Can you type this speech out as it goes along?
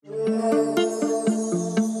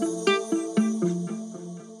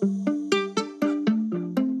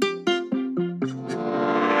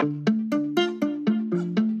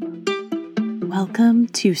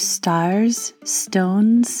to Stars,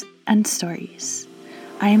 Stones, and Stories.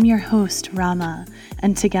 I am your host, Rama,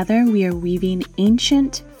 and together we are weaving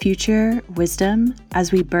ancient future wisdom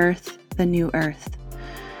as we birth the new earth.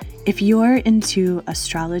 If you're into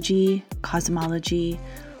astrology, cosmology,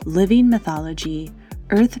 living mythology,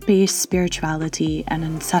 earth-based spirituality, and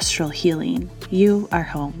ancestral healing, you are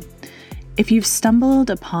home. If you've stumbled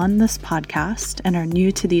upon this podcast and are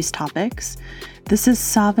new to these topics, this is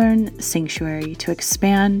Sovereign Sanctuary to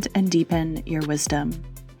expand and deepen your wisdom.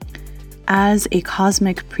 As a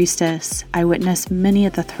cosmic priestess, I witness many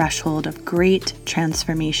at the threshold of great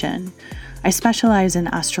transformation. I specialize in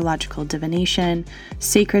astrological divination,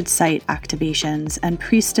 sacred site activations, and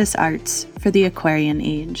priestess arts for the Aquarian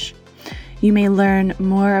age. You may learn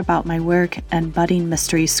more about my work and budding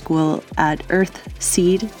mystery school at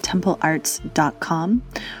earthseedtemplearts.com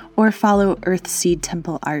or follow Earthseed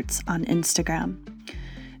Temple Arts on Instagram.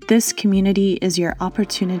 This community is your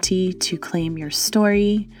opportunity to claim your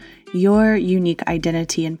story, your unique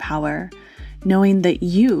identity and power, knowing that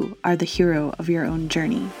you are the hero of your own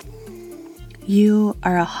journey. You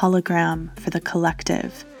are a hologram for the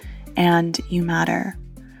collective, and you matter.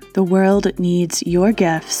 The world needs your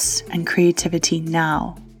gifts and creativity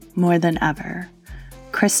now more than ever.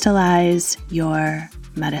 Crystallize your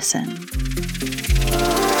medicine.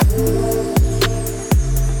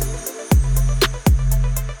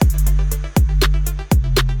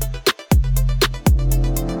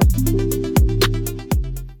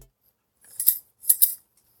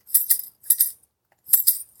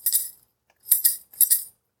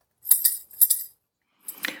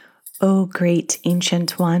 O great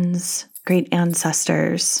ancient ones, great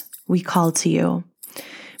ancestors, we call to you.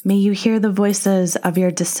 May you hear the voices of your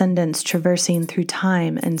descendants traversing through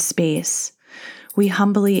time and space. We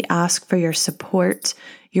humbly ask for your support,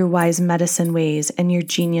 your wise medicine ways, and your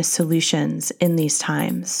genius solutions in these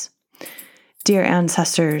times. Dear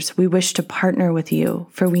ancestors, we wish to partner with you,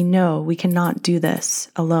 for we know we cannot do this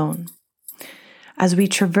alone. As we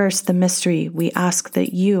traverse the mystery, we ask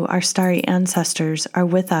that you, our starry ancestors, are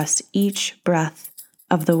with us each breath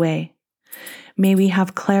of the way. May we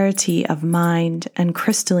have clarity of mind and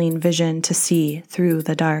crystalline vision to see through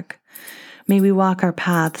the dark. May we walk our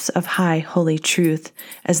paths of high holy truth,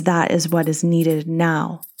 as that is what is needed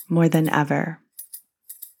now more than ever.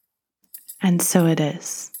 And so it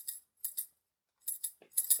is.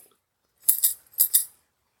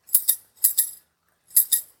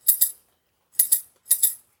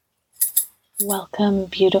 Welcome,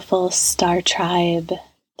 beautiful Star Tribe.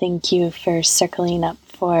 Thank you for circling up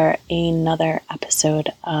for another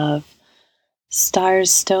episode of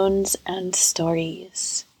Stars, Stones, and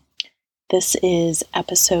Stories. This is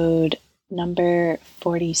episode number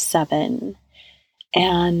 47.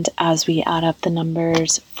 And as we add up the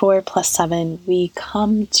numbers 4 plus 7, we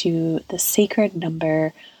come to the sacred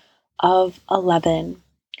number of 11,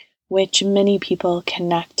 which many people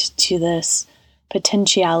connect to this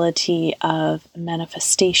potentiality of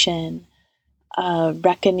manifestation,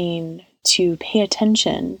 reckoning, to pay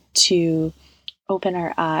attention, to open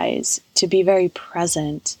our eyes, to be very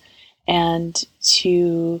present, and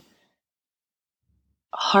to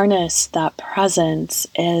harness that presence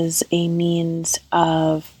as a means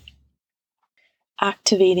of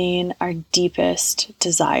activating our deepest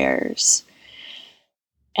desires.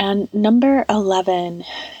 And number 11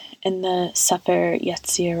 in the Sefer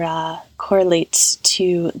Yetzirah correlates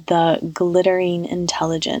to the glittering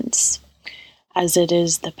intelligence, as it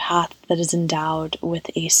is the path that is endowed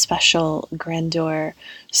with a special grandeur,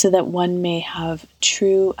 so that one may have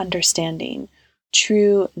true understanding,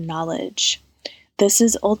 true knowledge. This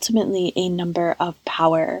is ultimately a number of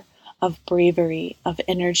power, of bravery, of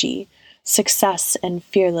energy, success and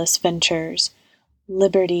fearless ventures,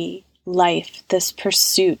 liberty, life, this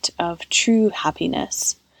pursuit of true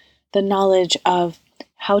happiness, the knowledge of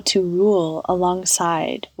how to rule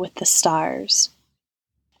alongside with the stars.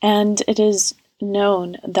 And it is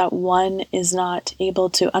known that one is not able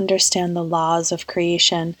to understand the laws of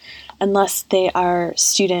creation unless they are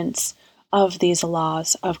students of these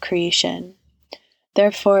laws of creation.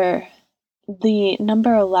 Therefore, the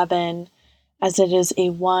number 11, as it is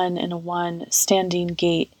a 1 and a 1 standing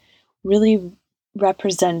gate, really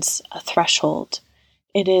represents a threshold.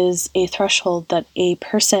 It is a threshold that a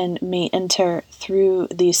person may enter through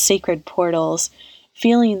these sacred portals,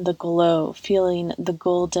 feeling the glow, feeling the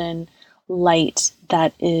golden light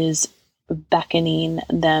that is beckoning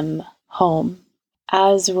them home.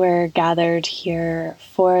 As we're gathered here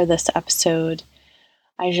for this episode,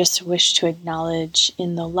 I just wish to acknowledge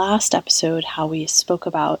in the last episode how we spoke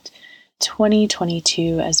about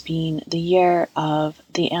 2022 as being the year of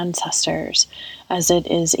the ancestors, as it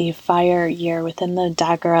is a fire year within the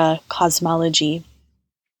Dagara cosmology.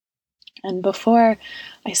 And before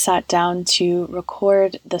I sat down to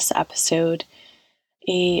record this episode,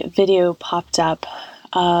 a video popped up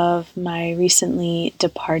of my recently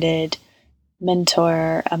departed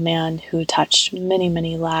mentor, a man who touched many,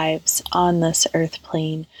 many lives on this earth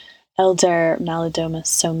plane, Elder Malidoma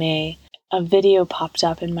Somé. A video popped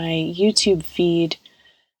up in my YouTube feed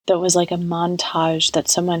that was like a montage that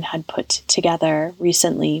someone had put together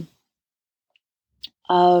recently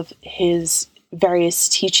of his various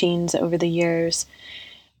teachings over the years.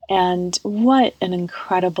 And what an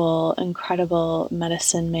incredible, incredible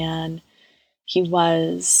medicine man he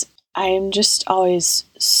was. I am just always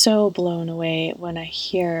so blown away when I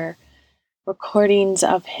hear recordings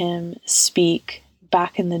of him speak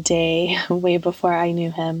back in the day, way before I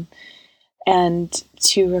knew him, and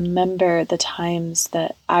to remember the times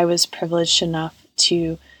that I was privileged enough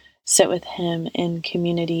to sit with him in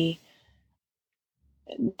community.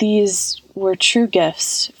 These were true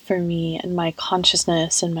gifts for me and my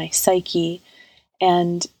consciousness and my psyche,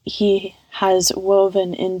 and he has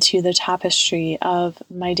woven into the tapestry of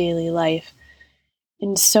my daily life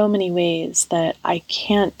in so many ways that I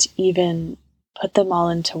can't even put them all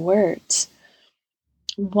into words.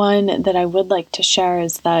 One that I would like to share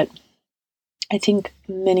is that I think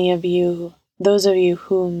many of you, those of you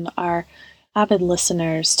whom are avid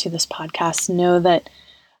listeners to this podcast, know that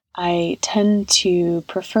I tend to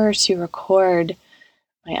prefer to record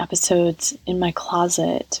my episodes in my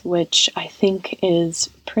closet, which I think is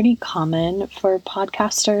pretty common for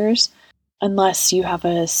podcasters, unless you have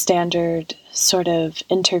a standard sort of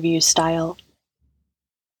interview style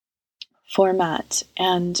format.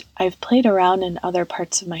 And I've played around in other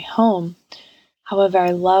parts of my home. However,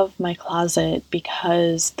 I love my closet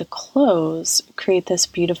because the clothes create this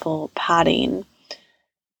beautiful padding,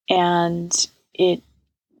 and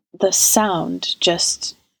the sound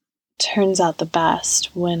just turns out the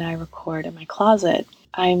best when I record in my closet.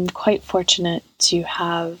 I'm quite fortunate to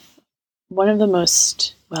have one of the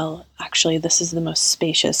most, well, actually, this is the most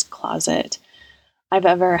spacious closet I've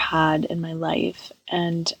ever had in my life.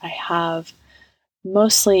 And I have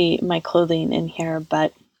mostly my clothing in here,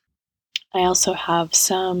 but I also have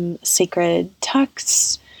some sacred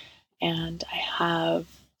tucks, and I have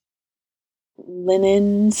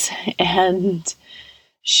linens and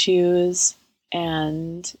shoes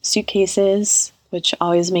and suitcases, which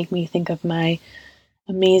always make me think of my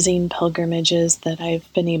amazing pilgrimages that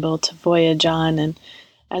I've been able to voyage on. And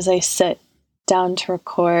as I sit down to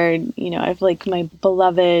record, I've like my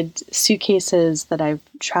beloved suitcases that I've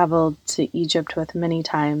traveled to Egypt with many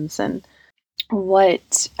times. And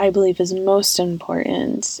what I believe is most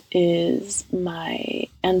important is my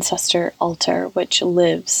ancestor altar, which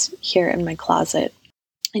lives here in my closet.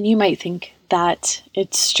 And you might think that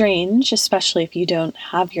it's strange, especially if you don't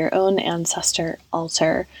have your own ancestor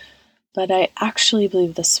altar, but I actually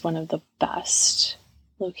believe this is one of the best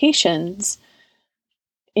locations.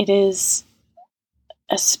 It is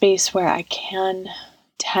a space where I can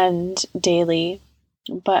tend daily,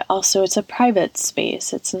 but also it's a private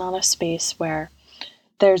space. It's not a space where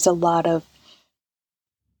there's a lot of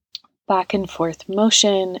back and forth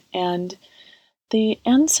motion, and the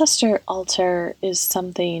ancestor altar is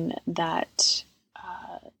something that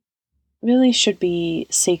really should be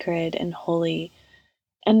sacred and holy.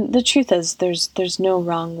 And the truth is, there's no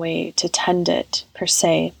wrong way to tend it, per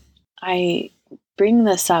se. I bring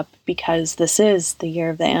this up because this is the year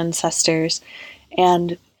of the ancestors,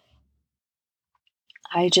 and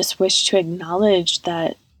I just wish to acknowledge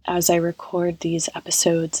that as I record these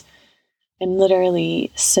episodes, I'm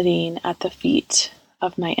literally sitting at the feet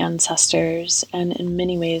of my ancestors, and in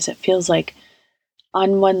many ways it feels like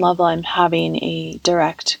on one level I'm having a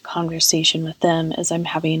direct conversation with them as I'm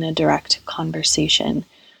having a direct conversation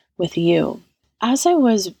with you. As I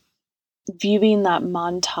was viewing that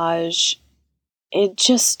montage, it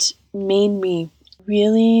just made me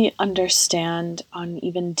really understand on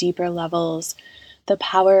even deeper levels the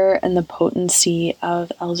power and the potency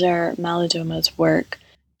of Elder Malidoma's work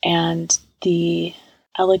and the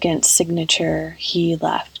elegant signature he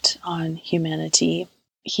left on humanity.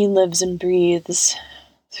 He lives and breathes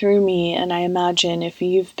through me, and I imagine if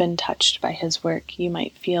you've been touched by his work, you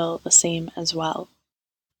might feel the same as well.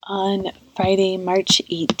 On Friday, March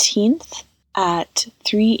 18th at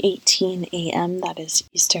 3:18 a.m., that is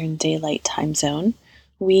Eastern Daylight Time Zone,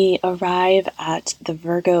 we arrive at the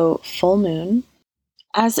Virgo full moon.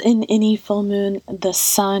 As in any full moon, the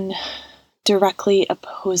sun directly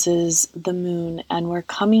opposes the moon, and we're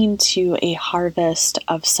coming to a harvest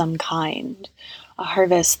of some kind, a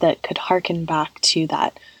harvest that could harken back to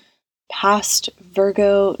that past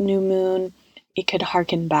Virgo new moon. It could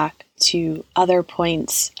harken back to other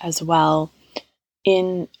points as well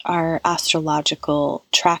in our astrological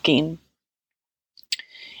tracking.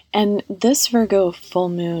 And this Virgo full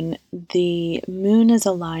moon, the moon is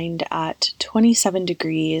aligned at 27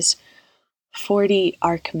 degrees, 40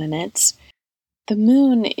 arc minutes. The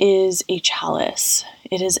moon is a chalice.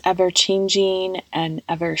 It is ever changing and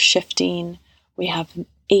ever shifting. We have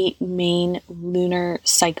 8 main lunar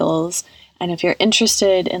cycles. And if you're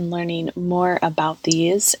interested in learning more about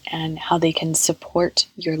these and how they can support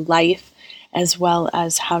your life, as well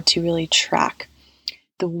as how to really track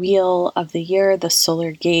the wheel of the year, the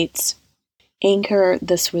solar gates, anchor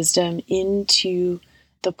this wisdom into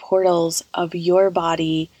the portals of your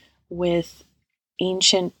body with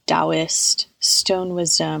ancient Taoist stone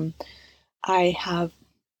wisdom, I have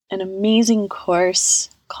an amazing course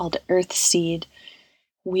called Earthseed.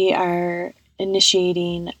 We are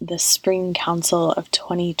initiating the Spring Council of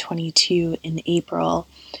 2022 in April,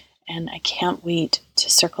 and I can't wait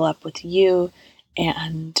to circle up with you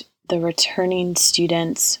and the returning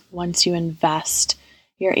students. Once you invest,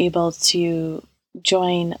 you're able to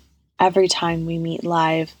join every time we meet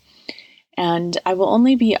live. And I will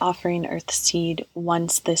only be offering Earthseed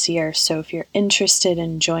once this year. So if you're interested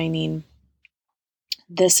in joining,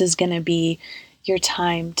 this is going to be your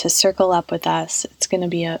time to circle up with us. It's going to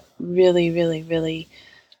be a really, really, really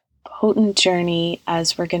potent journey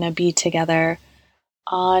as we're going to be together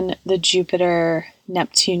on the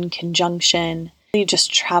Jupiter-Neptune conjunction,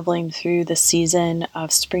 just traveling through the season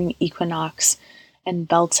of spring equinox and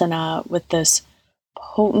Beltana with this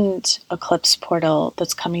potent eclipse portal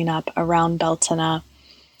that's coming up around Beltana,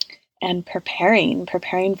 and preparing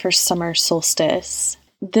for summer solstice.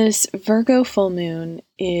 This Virgo full moon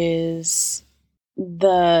is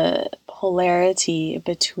the polarity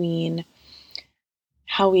between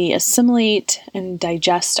how we assimilate and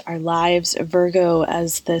digest our lives. Virgo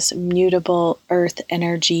as this mutable earth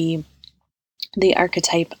energy, the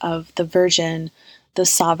archetype of the virgin, the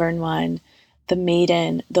sovereign one, the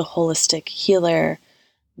maiden, the holistic healer,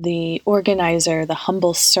 the organizer, the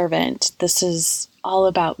humble servant. This is all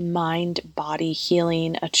about mind-body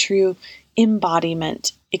healing, a true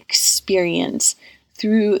embodiment experience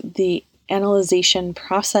through the analyzation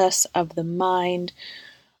process of the mind,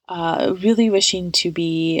 really wishing to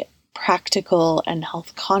be practical and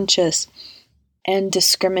health conscious and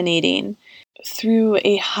discriminating. Through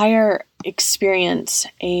a higher experience,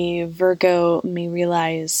 a Virgo may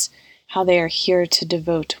realize how they are here to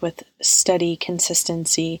devote with steady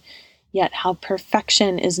consistency, yet how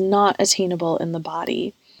perfection is not attainable in the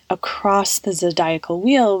body. Across the zodiacal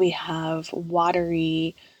wheel, we have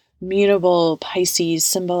watery, mutable Pisces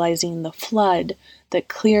symbolizing the flood that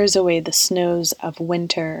clears away the snows of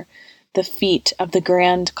winter, the feet of the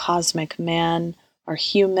grand cosmic man or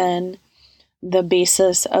human, the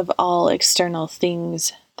basis of all external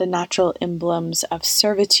things, the natural emblems of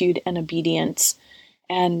servitude and obedience,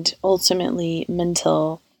 and ultimately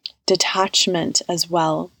mental detachment as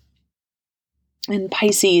well. And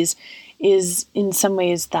Pisces is in some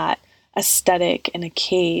ways that aesthetic in a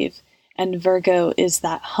cave, and Virgo is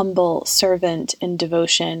that humble servant in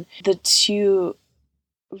devotion. The two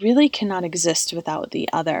really cannot exist without the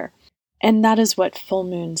other. And that is what full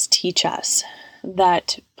moons teach us,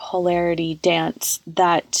 that polarity dance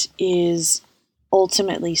that is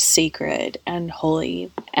ultimately sacred and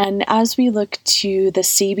holy. And as we look to the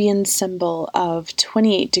Sabian symbol of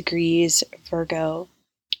 28 degrees Virgo,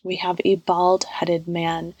 we have a bald-headed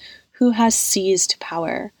man who has seized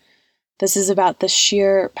power. This is about the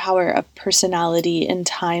sheer power of personality in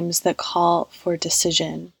times that call for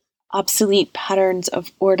decision. Obsolete patterns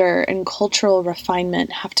of order and cultural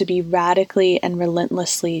refinement have to be radically and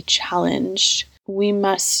relentlessly challenged. We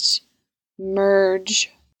must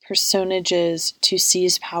merge personages to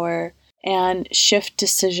seize power and shift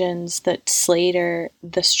decisions that slater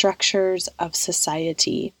the structures of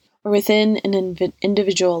society or within an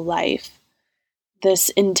individual life. This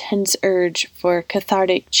intense urge for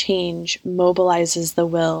cathartic change mobilizes the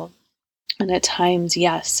will, and at times,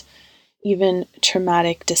 yes, even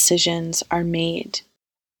traumatic decisions are made.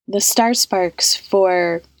 The star sparks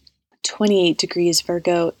for 28 degrees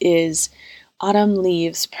Virgo is autumn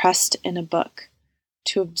leaves pressed in a book,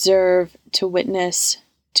 to observe, to witness,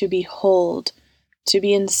 to behold, to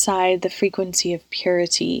be inside the frequency of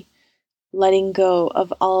purity, letting go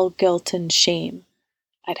of all guilt and shame,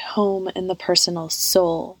 at home in the personal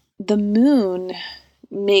soul. The moon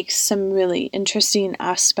makes some really interesting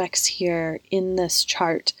aspects here in this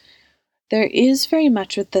chart. There is very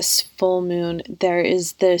much with this full moon, there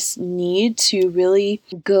is this need to really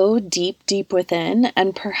go deep, deep within.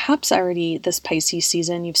 And perhaps already this Pisces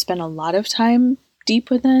season, you've spent a lot of time deep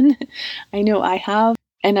within. I know I have.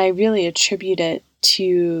 And I really attribute it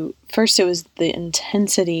to, first it was the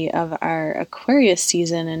intensity of our Aquarius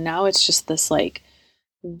season. And now it's just this like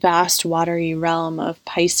vast watery realm of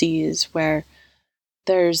Pisces where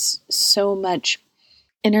there's so much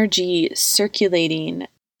energy circulating.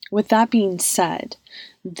 With that being said,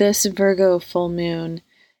 this Virgo full moon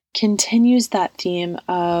continues that theme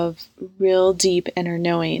of real deep inner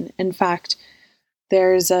knowing. In fact,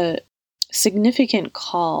 there's a significant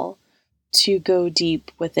call to go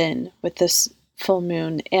deep within with this full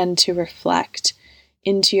moon and to reflect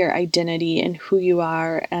into your identity and who you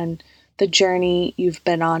are and the journey you've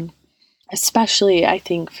been on, especially I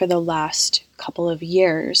think for the last couple of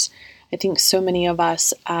years. I think so many of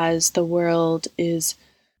us, as the world is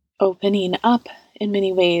opening up in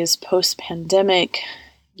many ways post-pandemic,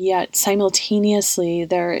 yet simultaneously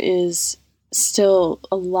there is still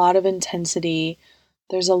a lot of intensity.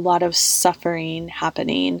 There's a lot of suffering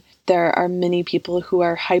happening. There are many people who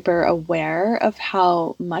are hyper aware of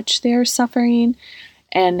how much they are suffering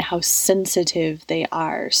and how sensitive they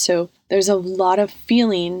are. So there's a lot of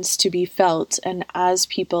feelings to be felt. And as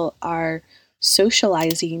people are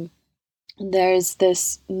socializing, there's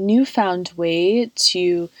this newfound way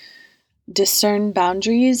to discern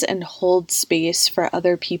boundaries and hold space for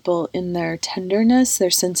other people in their tenderness,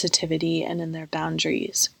 their sensitivity, and in their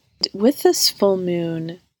boundaries. With this full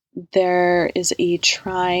moon, there is a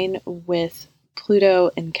trine with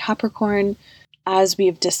Pluto in Capricorn. As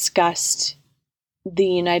we've discussed, the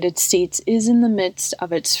United States is in the midst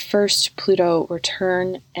of its first Pluto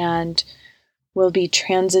return and will be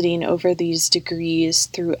transiting over these degrees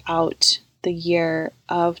throughout the year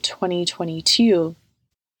of 2022.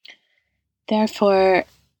 Therefore,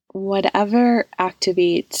 whatever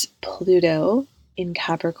activates Pluto in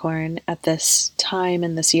Capricorn at this time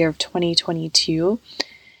in this year of 2022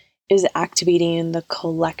 is activating the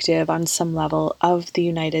collective on some level of the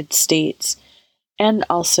United States and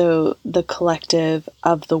also the collective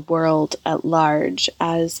of the world at large,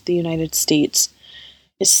 as the United States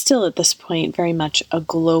is still at this point very much a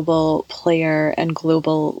global player and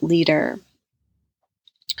global leader.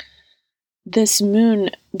 This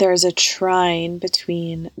moon, there's a trine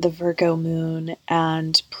between the Virgo moon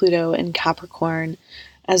and Pluto in Capricorn,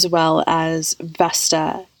 as well as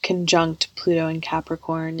Vesta conjunct Pluto in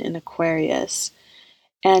Capricorn in Aquarius.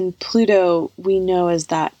 And Pluto, we know, as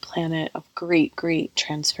that planet of great, great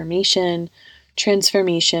transformation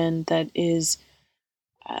that is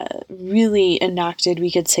really enacted,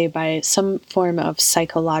 we could say, by some form of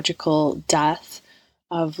psychological death,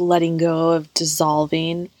 of letting go, of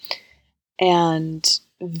dissolving. And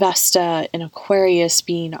Vesta in Aquarius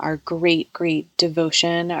being our great, great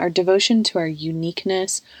devotion, our devotion to our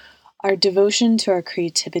uniqueness, our devotion to our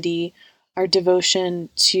creativity, our devotion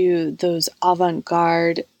to those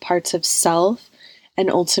avant-garde parts of self, and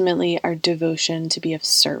ultimately our devotion to be of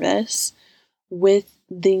service, with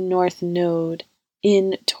the North Node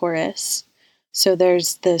in Taurus. So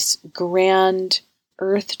there's this grand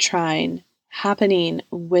Earth trine happening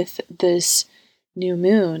with this new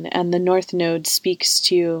moon, and the North Node speaks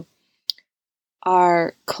to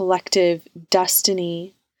our collective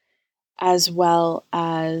destiny as well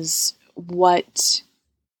as what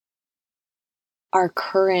our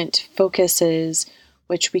current focus is,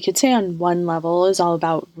 which we could say on one level is all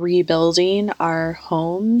about rebuilding our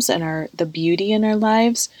homes and the beauty in our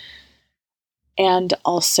lives, and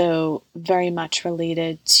also very much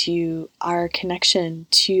related to our connection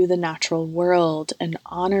to the natural world and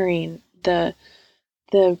honoring the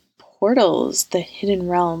portals, the hidden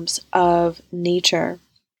realms of nature.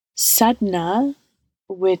 Sedna,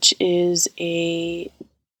 which is a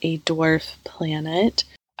dwarf planet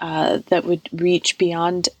that would reach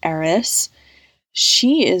beyond Eris,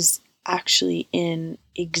 she is actually in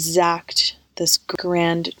exact this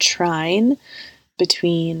grand trine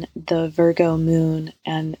between the Virgo moon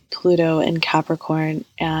and Pluto in Capricorn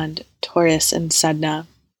and Taurus in Sedna.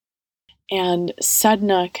 And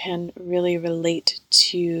Sedna can really relate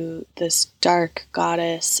to this dark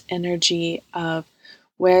goddess energy of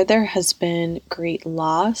where there has been great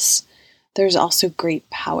loss, there's also great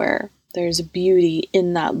power. There's beauty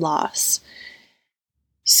in that loss.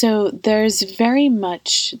 So there's very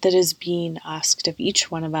much that is being asked of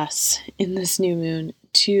each one of us in this new moon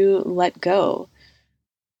to let go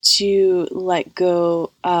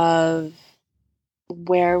of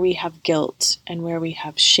where we have guilt and where we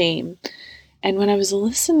have shame, And when I was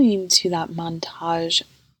listening to that montage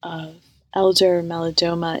of Elder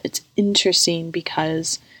Melodoma, it's interesting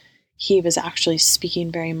because he was actually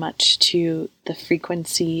speaking very much to the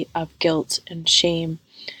frequency of guilt and shame,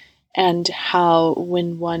 and how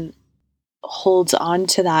when one holds on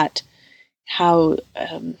to that, how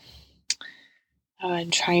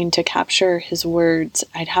I'm trying to capture his words.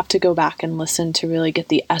 I'd have to go back and listen to really get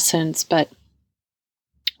the essence, but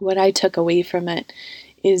what I took away from it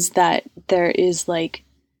is that there is like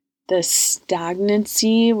this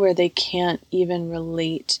stagnancy where they can't even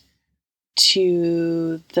relate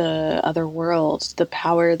to the other world, the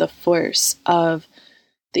power, the force of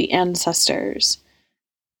the ancestors.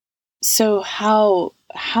 So how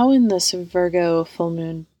in this Virgo full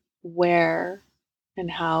moon, where and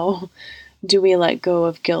how do we let go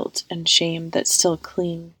of guilt and shame that still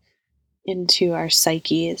cling into our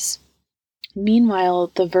psyches?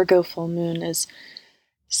 Meanwhile, the Virgo full moon is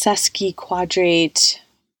sesquiquadrate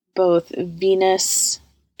both Venus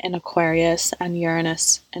in Aquarius and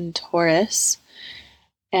Uranus in Taurus.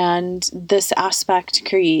 And this aspect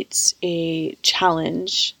creates a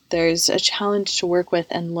challenge. There's a challenge to work with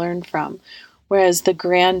and learn from. Whereas the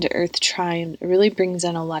grand Earth trine really brings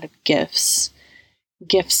in a lot of gifts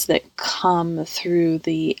that come through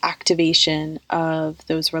the activation of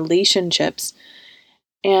those relationships.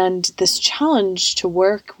 And this challenge to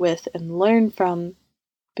work with and learn from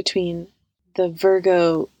between the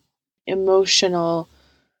Virgo emotional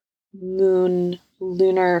moon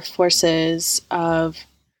lunar forces of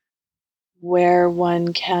where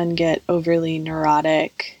one can get overly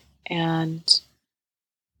neurotic and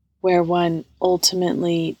where one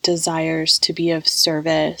ultimately desires to be of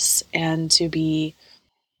service and to be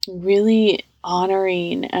really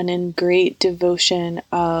honoring and in great devotion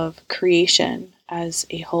of creation as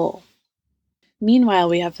a whole. Meanwhile,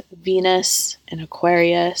 we have Venus in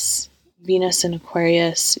Aquarius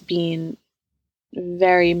being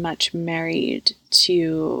very much married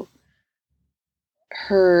to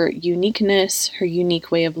her uniqueness, her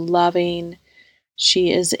unique way of loving.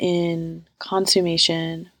 She is in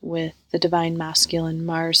consummation with the divine masculine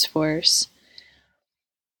Mars force.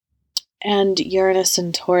 And Uranus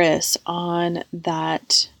and Taurus on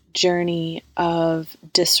that journey of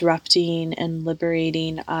disrupting and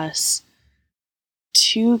liberating us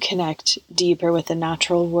to connect deeper with the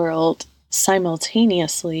natural world,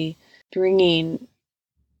 simultaneously bringing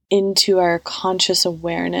into our conscious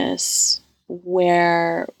awareness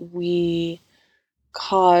where we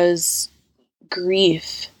cause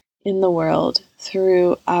grief in the world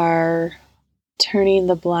through our turning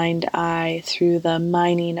the blind eye, through the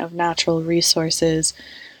mining of natural resources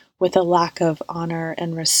with a lack of honor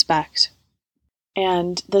and respect.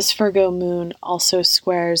 And this Virgo moon also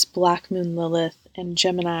squares Black Moon Lilith in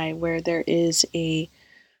Gemini, where there is a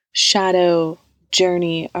shadow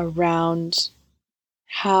journey around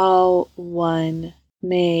how one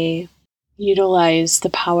may utilize the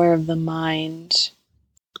power of the mind.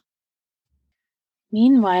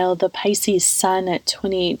 Meanwhile, the Pisces sun at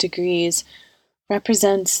 28 degrees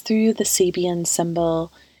represents through the Sabian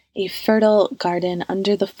symbol a fertile garden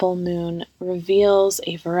under the full moon, reveals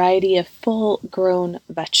a variety of full-grown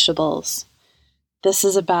vegetables. This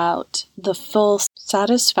is about the full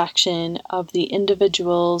satisfaction of the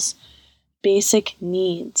individual's basic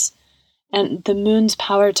needs and the moon's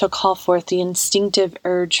power to call forth the instinctive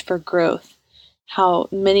urge for growth, how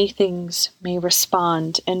many things may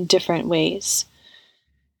respond in different ways.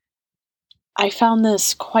 I found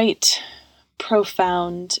this quite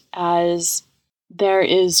profound as there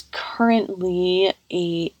is currently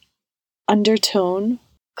a undertone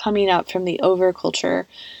coming up from the overculture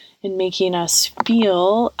in making us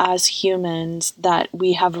feel as humans that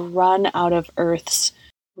we have run out of Earth's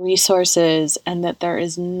resources and that there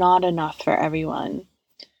is not enough for everyone.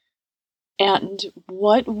 And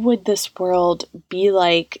what would this world be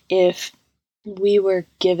like if we were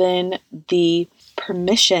given the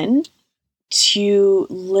permission to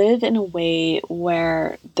live in a way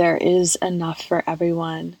where there is enough for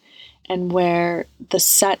everyone and where the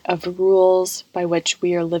set of rules by which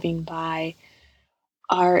we are living by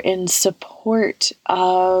are in support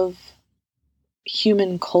of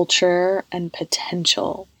human culture and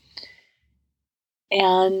potential?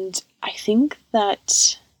 And I think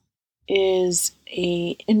that is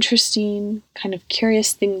a interesting, kind of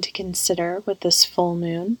curious thing to consider with this full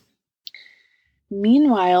moon.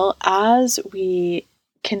 Meanwhile, as we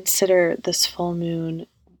consider this full moon,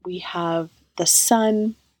 we have the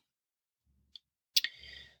sun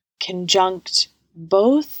conjunct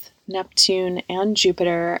both Neptune and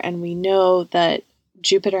Jupiter, and we know that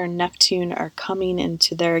Jupiter and Neptune are coming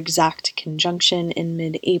into their exact conjunction in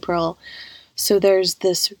mid-April. So there's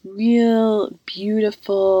this real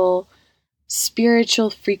beautiful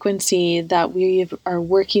spiritual frequency that we are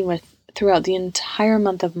working with throughout the entire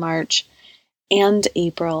month of March and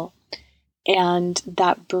April. And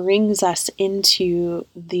that brings us into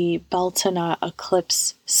the Beltana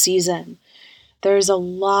eclipse season. There's a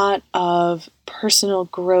lot of personal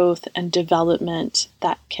growth and development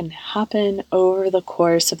that can happen over the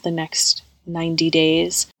course of the next 90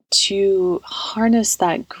 days. To harness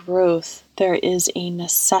that growth, there is a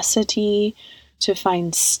necessity to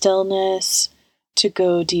find stillness, to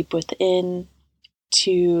go deep within,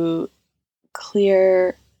 to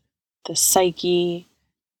clear the psyche,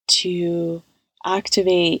 to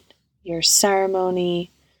activate your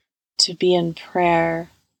ceremony, to be in prayer,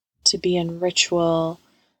 to be in ritual,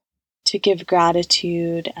 to give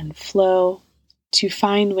gratitude and flow, to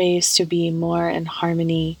find ways to be more in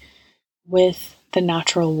harmony with the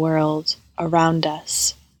natural world around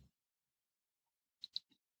us.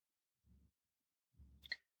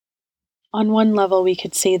 On one level, we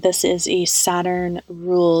could say this is a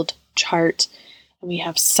Saturn-ruled chart. We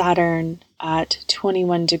have Saturn at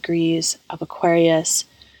 21 degrees of Aquarius,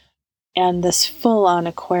 and this full-on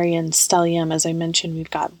Aquarian stellium. As I mentioned,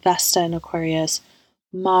 we've got Vesta in Aquarius,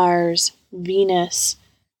 Mars, Venus,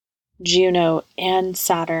 Juno, and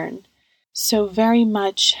Saturn. So very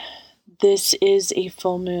much this is a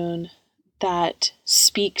full moon that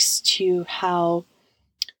speaks to how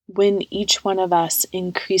when each one of us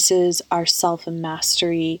increases our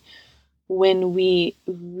self-mastery, when we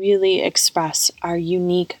really express our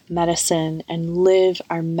unique medicine and live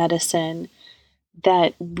our medicine,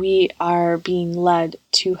 that we are being led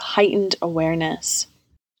to heightened awareness.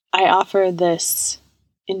 I offer this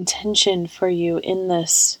intention for you in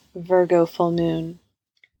this Virgo full moon.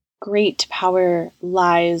 Great power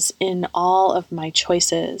lies in all of my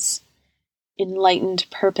choices. Enlightened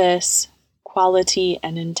purpose, quality,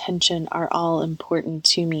 and intention are all important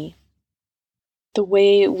to me. The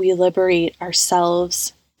way we liberate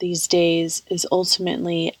ourselves these days is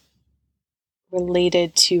ultimately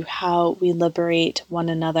related to how we liberate one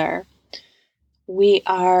another. We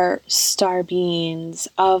are star beings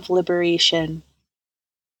of liberation.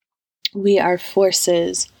 We are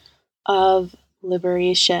forces of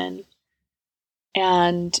liberation.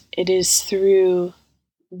 And it is through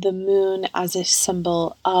the moon as a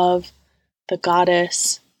symbol of the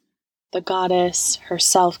goddess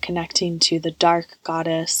herself connecting to the dark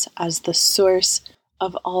goddess as the source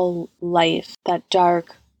of all life, that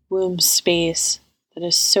dark womb space that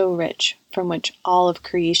is so rich, from which all of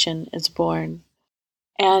creation is born.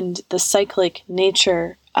 And the cyclic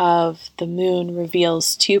nature of the moon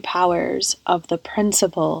reveals two powers of the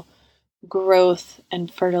principle, growth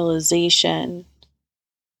and fertilization,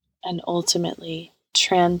 and ultimately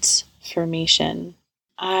transformation.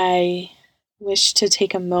 I wish to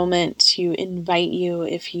take a moment to invite you,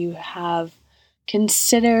 if you have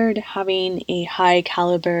considered having a high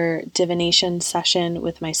caliber divination session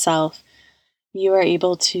with myself, you are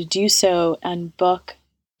able to do so and book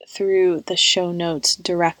through the show notes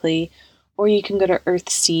directly, or you can go to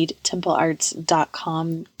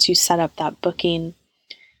earthseedtemplearts.com to set up that booking.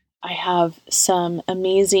 I have some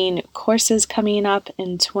amazing courses coming up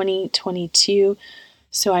in 2022,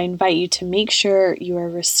 so I invite you to make sure you are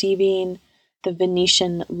receiving the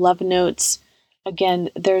Venetian love notes.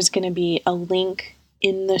 Again, there's going to be a link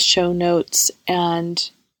in the show notes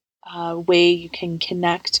and a way you can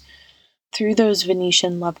connect through those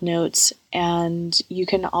Venetian love notes. And you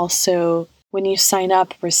can also, when you sign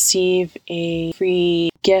up, receive a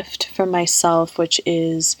free gift from myself, which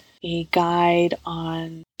is a guide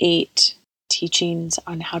on 8 teachings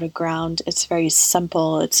on how to ground. It's very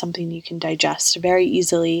simple. It's something you can digest very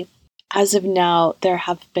easily. As of now, there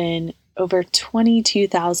have been over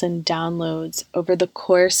 22,000 downloads over the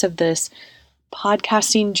course of this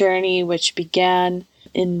podcasting journey, which began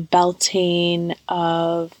in Beltane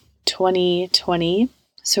of 2020.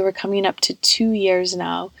 So we're coming up to 2 years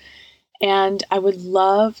now. And I would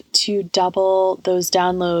love to double those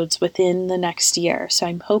downloads within the next year. So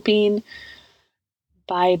I'm hoping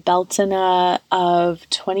by Beltana of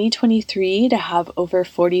 2023 to have over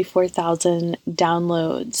 44,000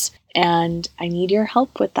 downloads. And I need your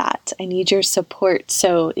help with that. I need your support.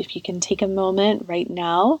 So if you can take a moment right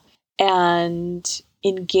now and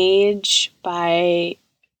engage by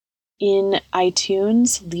in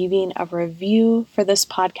iTunes, leaving a review for this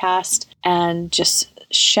podcast and just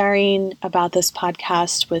sharing about this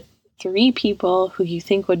podcast with 3 people who you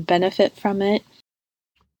think would benefit from it.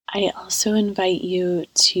 I also invite you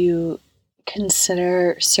to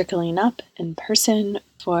consider circling up in person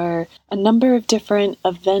for a number of different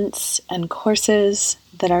events and courses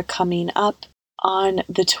that are coming up. On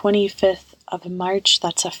the 25th of March,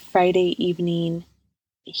 that's a Friday evening,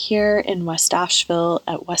 here in West Asheville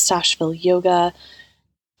at West Asheville Yoga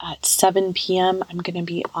at 7 p.m., I'm going to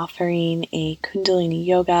be offering a Kundalini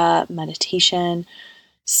Yoga meditation,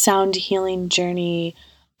 sound healing journey,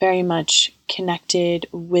 very much connected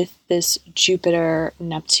with this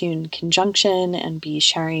Jupiter-Neptune conjunction, and be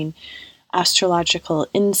sharing astrological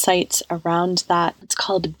insights around that. It's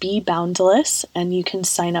called Be Boundless, and you can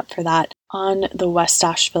sign up for that on the West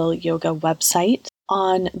Asheville Yoga website.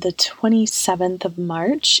 On the 27th of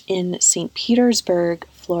March in St. Petersburg,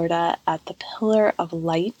 Florida, at the Pillar of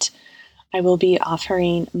Light, I will be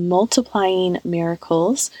offering Multiplying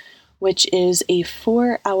Miracles, which is a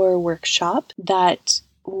 4-hour workshop that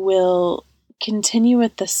will continue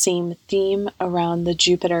with the same theme around the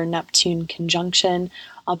Jupiter-Neptune conjunction.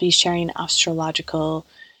 I'll be sharing astrological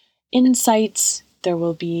insights. There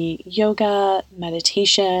will be yoga,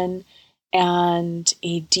 meditation, and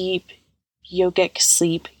a deep yogic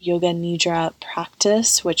sleep, yoga nidra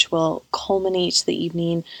practice, which will culminate the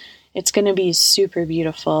evening. It's going to be super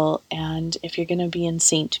beautiful. And if you're going to be in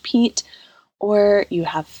St. Pete or you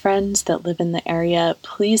have friends that live in the area,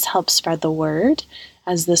 please help spread the word,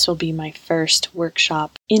 as this will be my first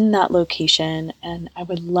workshop in that location. And I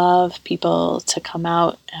would love people to come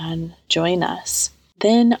out and join us.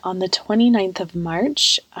 Then on the 29th of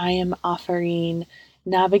March, I am offering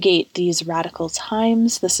Navigate These Radical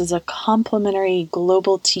Times. This is a complimentary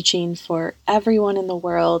global teaching for everyone in the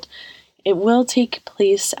world. It will take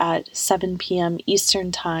place at 7 p.m.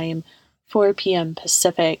 Eastern Time, 4 p.m.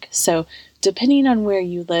 Pacific. So depending on where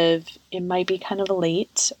you live, it might be kind of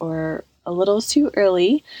late or a little too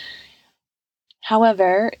early.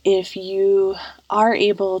 However, if you are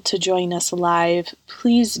able to join us live,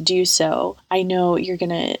 please do so. I know you're going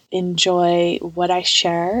to enjoy what I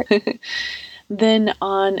share. Then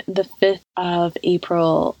on the 5th of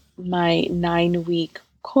April, my 9-week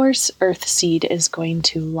course, Earthseed, is going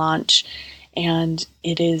to launch, and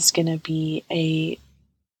it is going to be an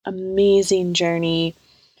amazing journey.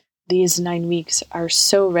 These 9 weeks are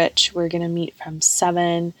so rich. We're going to meet from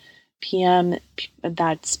 7 p.m.,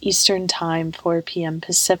 that's Eastern Time, 4 p.m.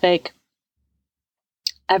 Pacific.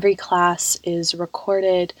 Every class is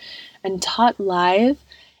recorded and taught live.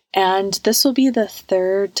 And this will be the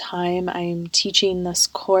 3rd time I'm teaching this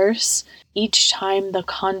course. Each time the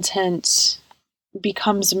content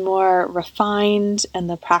becomes more refined and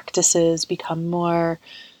the practices become more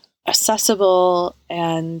accessible.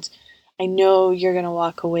 And I know you're going to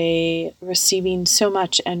walk away receiving so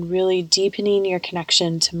much and really deepening your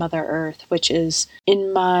connection to Mother Earth, which is,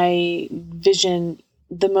 in my vision,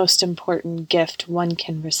 the most important gift one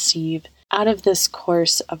can receive out of this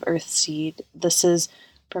course of Earthseed. This is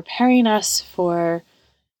preparing us for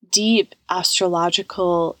deep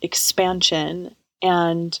astrological expansion,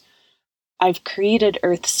 and I've created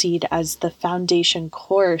Earthseed as the foundation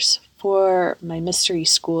course for my mystery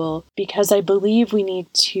school because I believe we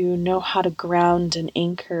need to know how to ground and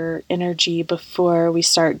anchor energy before we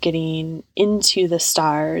start getting into the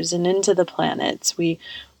stars and into the planets. We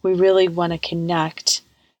really want to connect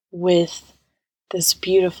with this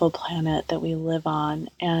beautiful planet that we live on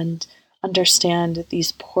and understand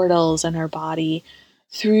these portals in our body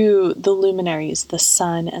through the luminaries, the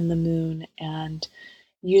sun and the moon, and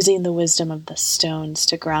using the wisdom of the stones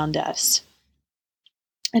to ground us.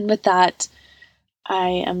 And with that, I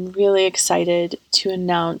am really excited to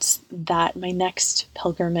announce that my next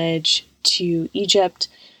pilgrimage to Egypt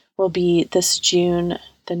will be this June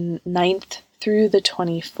the 9th through the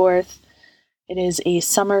 24th. It is a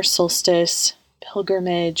summer solstice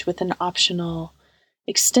pilgrimage with an optional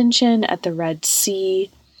extension at the Red Sea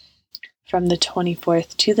from the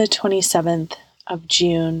 24th to the 27th of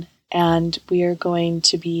June. And we are going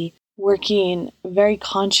to be working very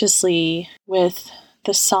consciously with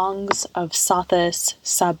the songs of Sothis,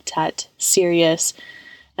 Sabtet, Sirius,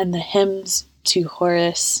 and the hymns to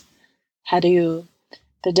Horus, Heru,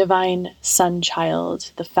 the divine sun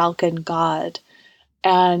child, the falcon god.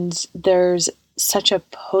 And there's such a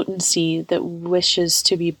potency that wishes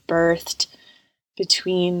to be birthed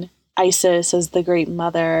between Isis as the great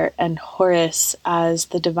mother and Horus as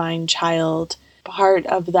the divine child. Part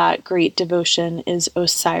of that great devotion is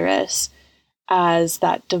Osiris as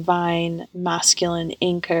that divine masculine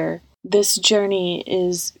anchor. This journey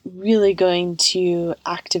is really going to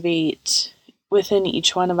activate within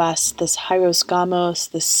each one of us this Hieros Gamos,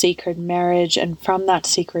 this sacred marriage, and from that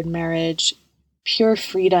sacred marriage, pure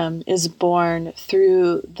freedom is born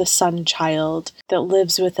through the sun child that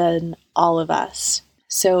lives within all of us.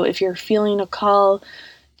 So if you're feeling a call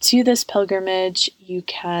to this pilgrimage, you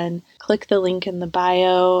can click the link in the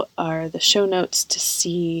bio or the show notes to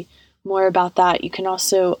see more about that. You can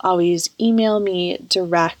also always email me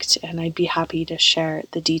direct, and I'd be happy to share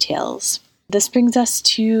the details. This brings us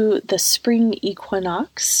to the spring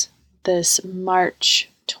equinox, this March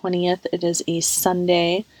 20th. It is a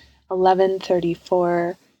Sunday,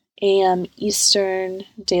 11:34 a.m. Eastern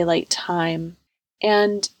Daylight Time.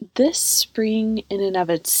 And this spring in and of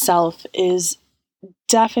itself is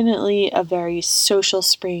definitely a very social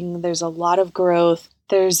spring. There's a lot of growth.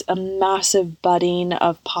 There's a massive budding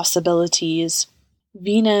of possibilities.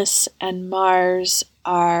 Venus and Mars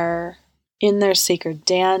are in their sacred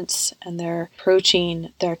dance, and they're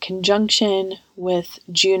approaching their conjunction with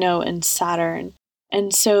Juno and Saturn.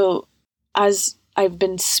 And so, as I've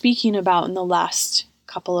been speaking about in the last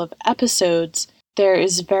couple of episodes, there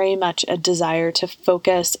is very much a desire to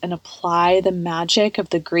focus and apply the magic of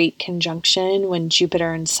the Great Conjunction when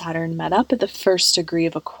Jupiter and Saturn met up at the first degree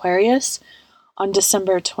of Aquarius on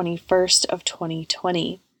December 21st of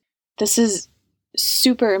 2020. This is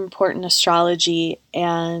super important astrology,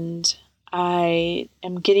 and I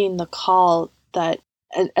am getting the call that,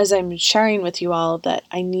 as I'm sharing with you all, that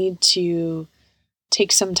I need to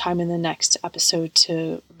take some time in the next episode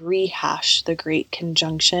to rehash the Great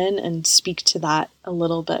Conjunction and speak to that a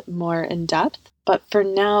little bit more in depth. But for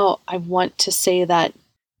now, I want to say that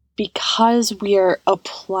because we are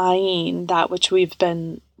applying that which we've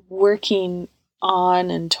been working on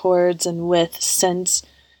and towards and with since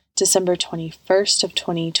December 21st of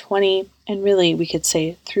 2020, and really we could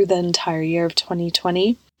say through the entire year of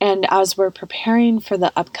 2020, and as we're preparing for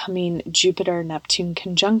the upcoming Jupiter-Neptune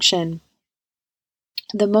conjunction,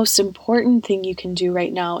 the most important thing you can do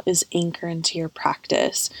right now is anchor into your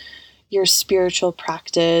practice, your spiritual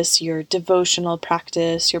practice, your devotional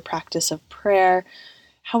practice, your practice of prayer,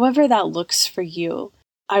 however that looks for you.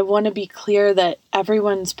 I want to be clear that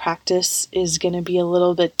everyone's practice is going to be a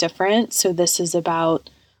little bit different. So this is about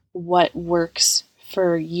what works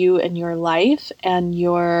for you and your life and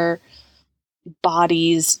your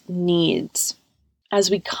body's needs. As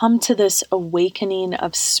we come to this awakening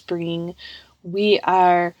of spring, we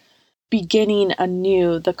are beginning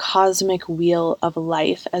anew the cosmic wheel of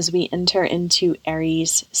life as we enter into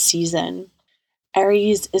Aries season.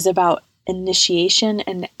 Aries is about initiation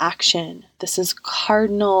and action. This is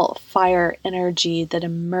cardinal fire energy that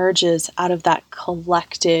emerges out of that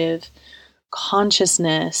collective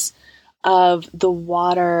consciousness of the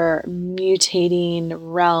water mutating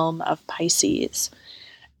realm of Pisces.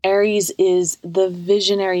 Aries is the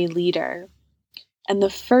visionary leader. And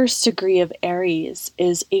the first degree of Aries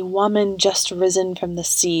is a woman just risen from the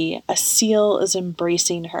sea. A seal is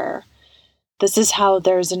embracing her. This is how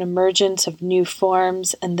there's an emergence of new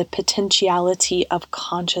forms and the potentiality of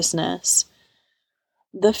consciousness.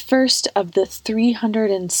 The first of the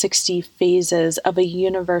 360 phases of a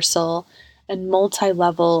universal and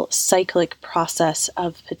multi-level cyclic process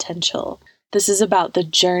of potential. This is about the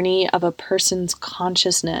journey of a person's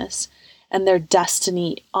consciousness and their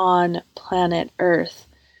destiny on planet Earth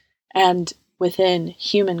and within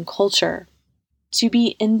human culture. To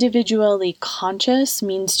be individually conscious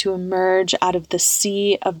means to emerge out of the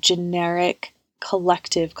sea of generic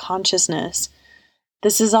collective consciousness.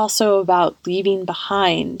 This is also about leaving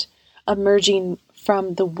behind, emerging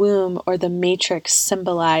from the womb or the matrix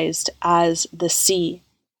symbolized as the sea.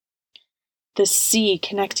 The sea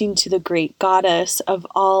connecting to the great goddess of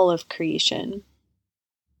all of creation.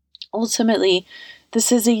 Ultimately,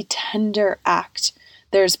 this is a tender act.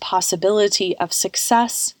 There's possibility of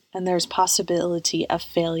success and there's possibility of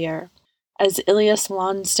failure. As Ilyas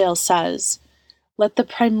Lonsdale says, let the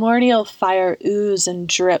primordial fire ooze and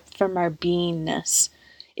drip from our beingness,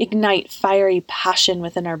 ignite fiery passion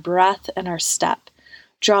within our breath and our step,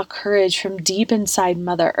 draw courage from deep inside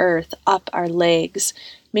Mother Earth up our legs,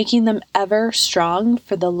 making them ever strong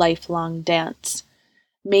for the lifelong dance.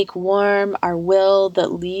 Make warm our will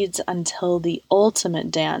that leads until the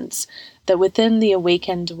ultimate dance, that within the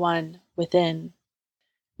awakened one within.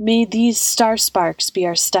 May these star sparks be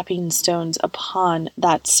our stepping stones upon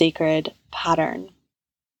that sacred pattern.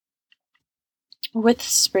 With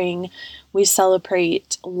spring, we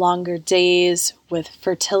celebrate longer days with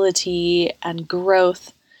fertility and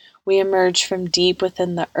growth. We emerge from deep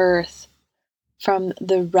within the earth, from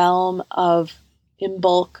the realm of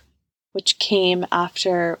Imbolc, which came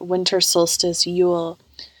after winter solstice Yule.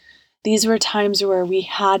 These were times where we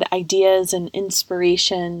had ideas and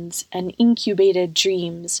inspirations and incubated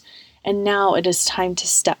dreams, and now it is time to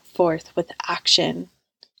step forth with action.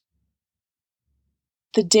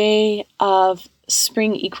 The day of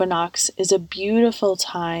spring equinox is a beautiful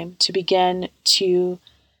time to begin to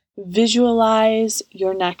visualize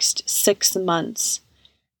your next 6 months.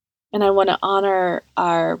 And I want to honor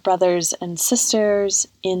our brothers and sisters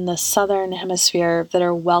in the southern hemisphere that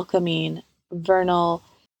are welcoming fall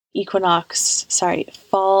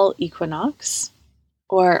equinox,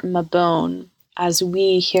 or Mabon, as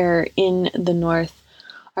we here in the north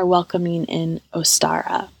are welcoming in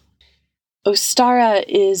Ostara. Ostara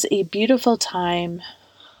is a beautiful time,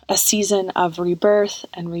 a season of rebirth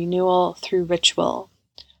and renewal through ritual.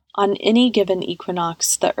 On any given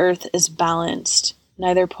equinox, the earth is balanced,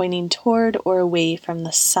 neither pointing toward or away from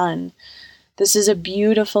the sun. This is a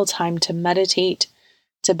beautiful time to meditate,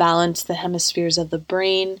 to balance the hemispheres of the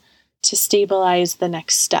brain, to stabilize the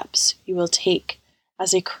next steps you will take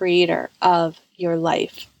as a creator of your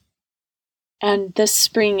life. And this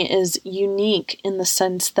spring is unique in the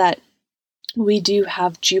sense that we do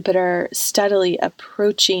have Jupiter steadily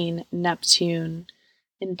approaching Neptune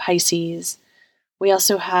in Pisces. We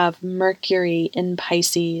also have Mercury in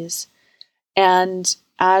Pisces. And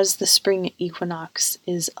as the spring equinox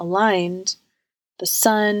is aligned, the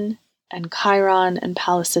Sun and Chiron and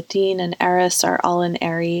Pallas Athene and Eris are all in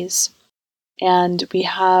Aries. And we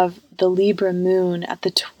have the Libra moon at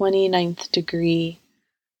the 29th degree,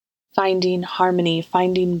 finding harmony,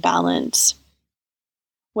 finding balance.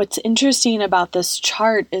 What's interesting about this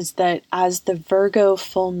chart is that as the Virgo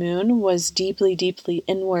full moon was deeply, deeply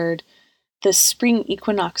inward, the spring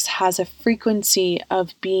equinox has a frequency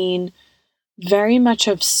of being very much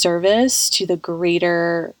of service to the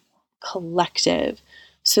greater collective.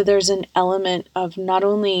 So there's an element of not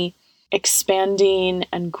only expanding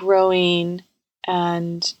and growing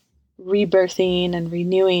and rebirthing and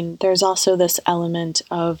renewing, there's also this element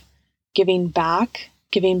of giving back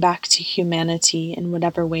to humanity in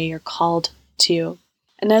whatever way you're called to.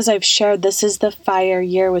 And as I've shared, this is the fire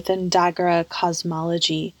year within Dagara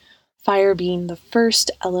cosmology. Fire being the first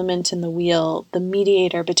element in the wheel, the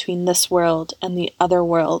mediator between this world and the other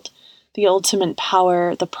world, the ultimate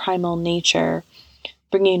power, the primal nature,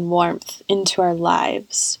 bringing warmth into our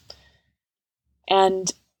lives.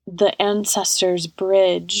 And the ancestors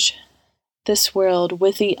bridge this world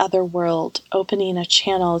with the other world, opening a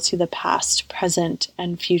channel to the past, present,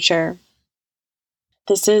 and future.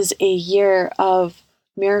 This is a year of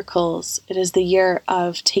miracles. It is the year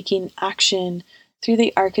of taking action through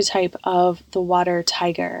the archetype of the water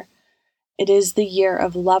tiger. It is the year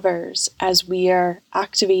of lovers as we are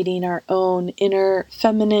activating our own inner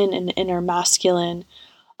feminine and inner masculine,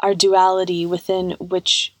 our duality within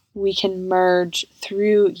which we can merge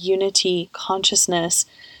through unity consciousness,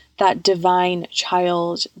 that divine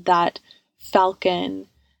child, that falcon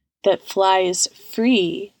that flies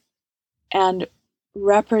free and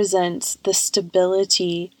represents the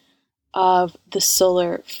stability of the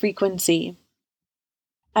solar frequency.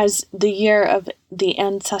 As the year of the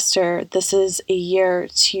ancestor, this is a year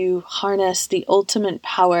to harness the ultimate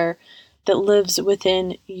power that lives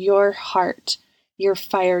within your heart, your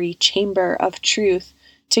fiery chamber of truth,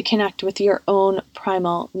 to connect with your own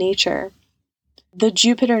primal nature. The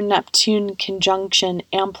Jupiter-Neptune conjunction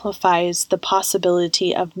amplifies the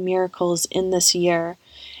possibility of miracles in this year,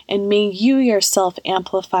 and may you yourself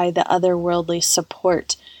amplify the otherworldly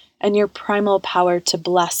support and your primal power to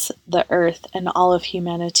bless the earth and all of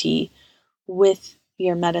humanity with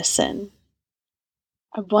your medicine.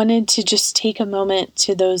 I wanted to just take a moment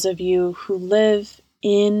to those of you who live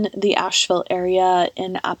in the Asheville area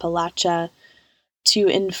in Appalachia to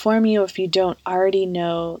inform you, if you don't already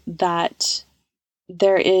know, that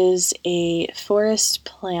there is a forest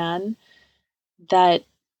plan that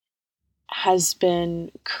has been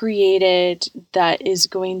created that is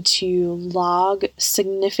going to log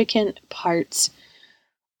significant parts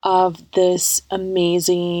of this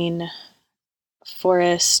amazing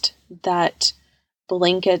forest that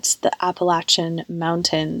blankets the Appalachian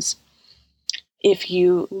Mountains. If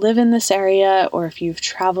you live in this area or if you've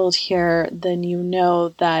traveled here, then you know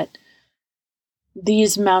that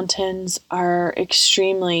these mountains are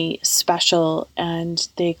extremely special and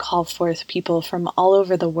they call forth people from all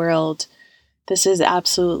over the world. This is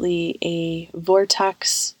absolutely a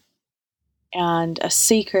vortex and a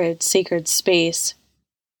sacred space.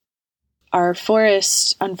 Our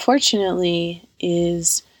forest, unfortunately,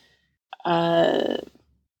 is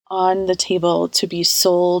on the table to be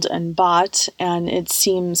sold and bought, and it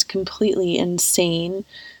seems completely insane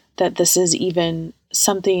that this is even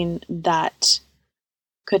something that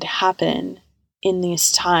could happen in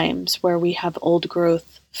these times where we have old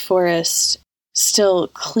growth forests, still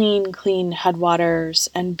clean headwaters,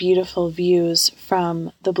 and beautiful views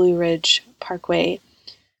from the Blue Ridge Parkway,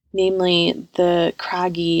 namely the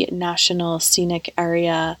Craggy National Scenic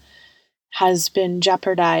Area has been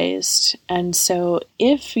jeopardized. And so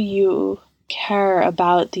if you care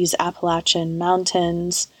about these Appalachian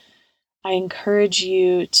mountains, I encourage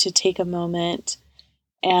you to take a moment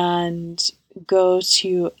and go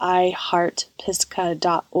to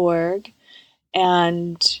iheartpisgah.org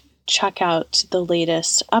and check out the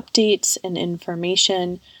latest updates and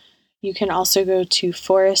information. You can also go to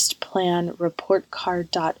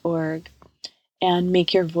forestplanreportcard.org and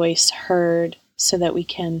make your voice heard so that we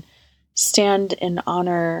can stand in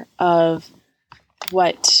honor of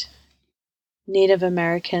what Native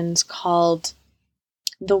Americans called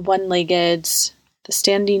the one-leggeds, the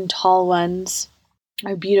standing tall ones,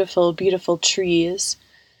 are beautiful, beautiful trees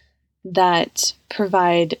that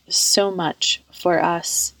provide so much for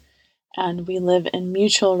us, and we live in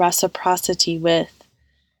mutual reciprocity with.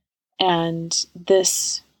 And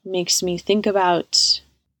this makes me think about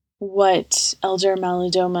what Elder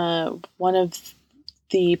Malidoma, one of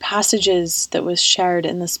the passages that was shared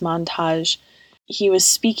in this montage, he was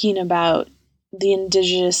speaking about the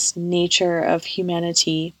indigenous nature of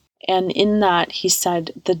humanity. And in that, he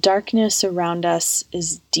said, "The darkness around us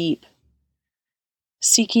is deep.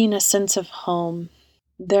 Seeking a sense of home,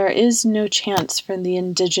 there is no chance for the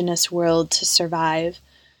indigenous world to survive.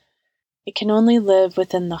 It can only live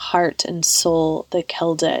within the heart and soul that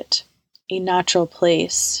killed it, a natural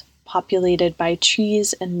place, populated by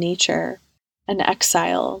trees and nature, an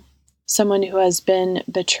exile, someone who has been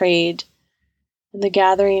betrayed. And the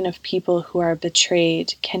gathering of people who are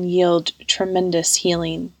betrayed can yield tremendous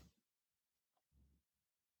healing."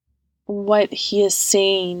 What he is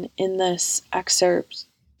saying in this excerpt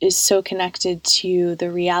is so connected to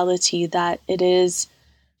the reality that it is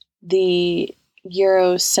the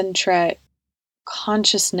Eurocentric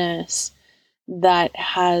consciousness that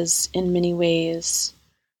has, in many ways,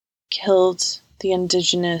 killed the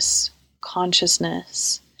indigenous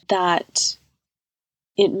consciousness, that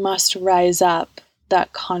it must rise up,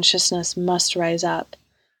 that consciousness must rise up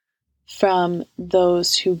from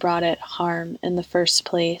those who brought it harm in the first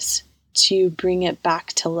place to bring it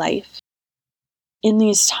back to life. In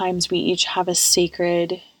these times, we each have a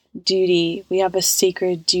sacred duty. We have a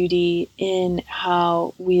sacred duty in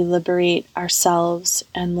how we liberate ourselves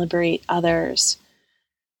and liberate others.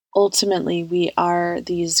 Ultimately, we are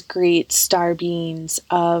these great star beings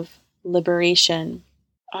of liberation.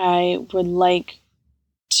 I would like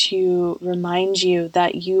to remind you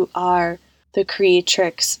that you are the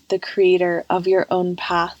creatrix, the creator of your own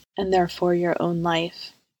path, and therefore your own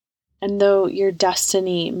life. And though your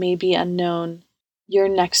destiny may be unknown, your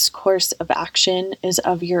next course of action is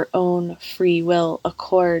of your own free will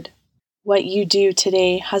accord. What you do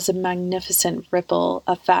today has a magnificent ripple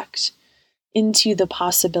effect into the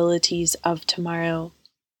possibilities of tomorrow.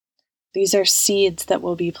 These are seeds that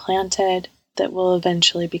will be planted, that will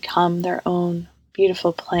eventually become their own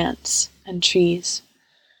beautiful plants and trees.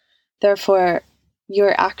 Therefore,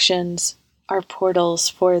 your actions are portals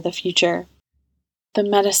for the future. The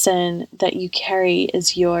medicine that you carry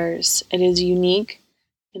is yours. It is unique,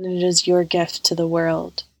 and it is your gift to the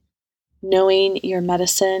world. Knowing your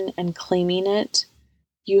medicine and claiming it,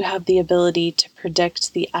 you have the ability to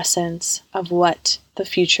predict the essence of what the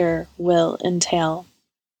future will entail.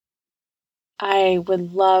 I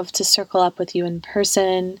would love to circle up with you in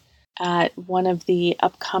person at one of the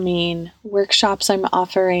upcoming workshops I'm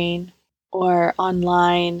offering, or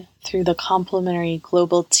online through the complimentary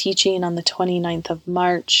global teaching on the 29th of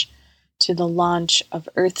March to the launch of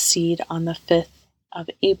Earthseed on the 5th of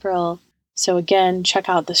April. So again, check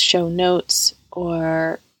out the show notes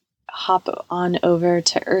or hop on over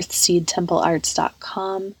to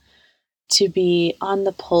earthseedtemplearts.com to be on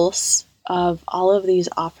the pulse of all of these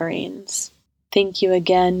offerings. Thank you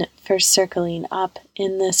again for circling up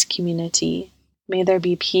in this community. May there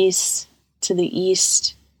be peace to the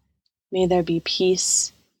east. May there be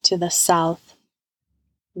peace to the south.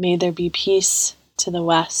 May there be peace to the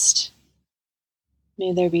west.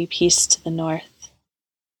 May there be peace to the north.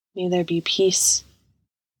 May there be peace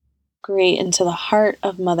great into the heart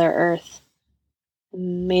of Mother Earth.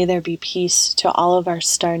 May there be peace to all of our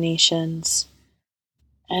star nations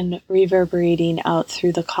and reverberating out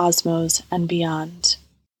through the cosmos and beyond.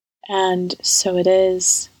 And so it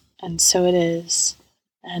is, and so it is,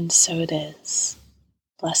 and so it is.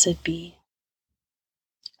 Blessed be.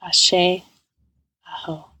 Ashe,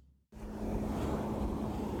 Aho.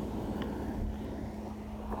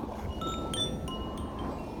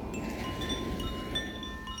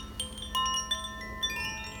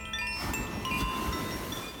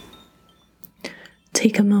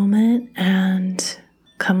 Take a moment and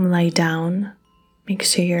come lie down. Make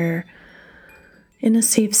sure you're in a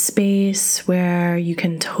safe space where you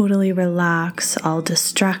can totally relax. All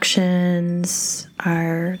distractions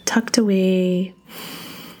are tucked away.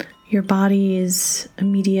 Your body's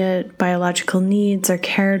immediate biological needs are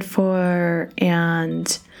cared for,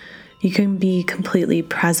 and you can be completely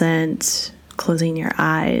present, closing your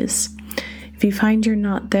eyes. If you find you're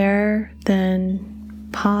not there, then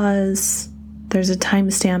pause. There's a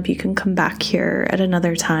timestamp. You can come back here at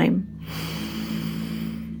another time.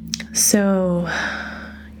 So,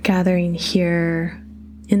 gathering here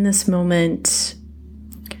in this moment,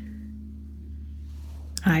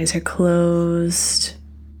 eyes are closed,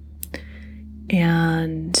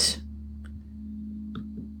 and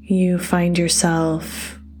you find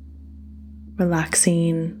yourself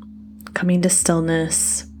relaxing, coming to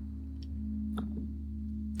stillness,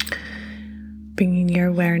 bringing your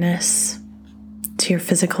awareness to your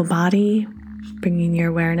physical body, bringing your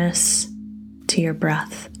awareness to your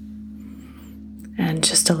breath, and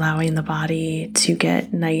just allowing the body to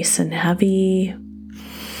get nice and heavy.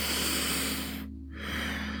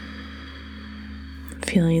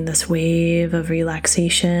 Feeling this wave of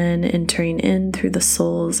relaxation entering in through the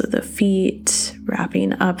soles of the feet,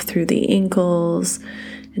 wrapping up through the ankles,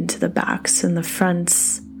 into the backs and the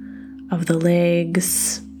fronts of the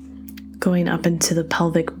legs, going up into the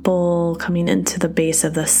pelvic bowl, coming into the base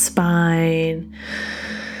of the spine,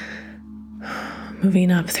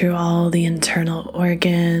 moving up through all the internal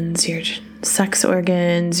organs, your sex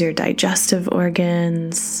organs, your digestive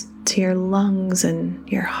organs, to your lungs and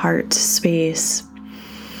your heart space.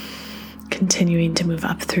 Continuing to move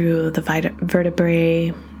up through the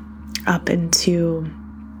vertebrae, up into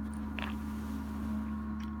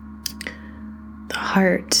the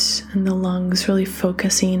heart and the lungs, really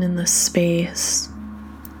focusing in this space,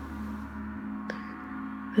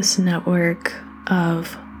 this network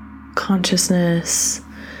of consciousness,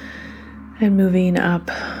 and moving up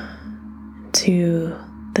to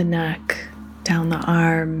the neck, down the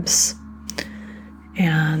arms,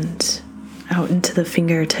 and out into the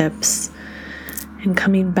fingertips, and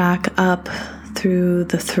coming back up through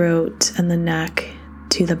the throat and the neck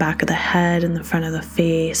to the back of the head and the front of the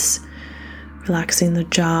face, relaxing the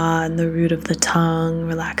jaw and the root of the tongue,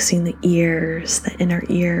 relaxing the ears, the inner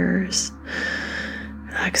ears,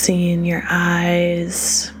 relaxing your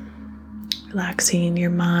eyes, relaxing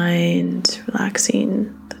your mind,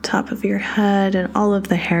 relaxing the top of your head and all of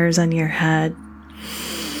the hairs on your head.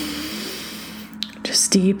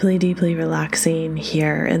 Just deeply, deeply relaxing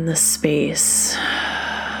here in this space.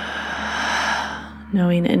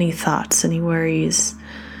 Knowing any thoughts, any worries,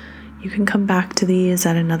 you can come back to these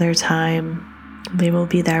at another time. They will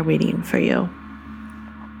be there waiting for you.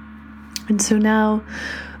 And so now,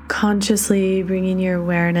 consciously bringing your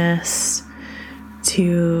awareness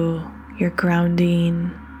to your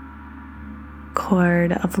grounding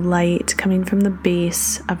cord of light coming from the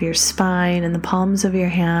base of your spine and the palms of your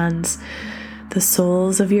hands, the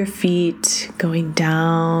soles of your feet going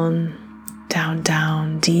down, down,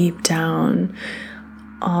 down, deep down,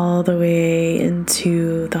 all the way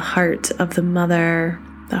into the heart of the mother,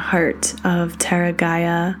 the heart of Terra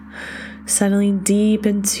Gaia, settling deep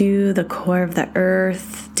into the core of the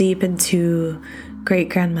earth, deep into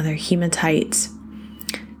great-grandmother Hematite,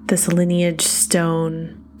 this lineage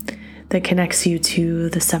stone that connects you to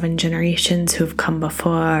the 7 generations who have come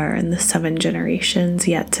before and the 7 generations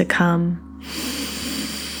yet to come.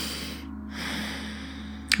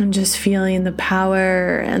 And just feeling the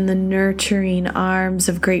power and the nurturing arms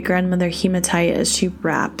of great-grandmother Hematite as she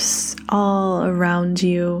wraps all around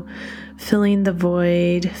you, filling the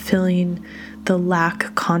void, filling the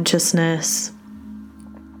lack consciousness,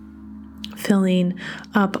 filling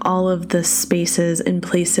up all of the spaces and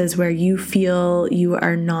places where you feel you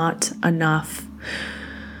are not enough,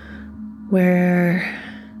 where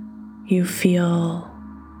you feel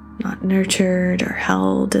not nurtured or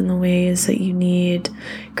held in the ways that you need.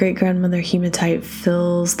 Great-grandmother Hematite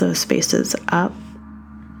fills those spaces up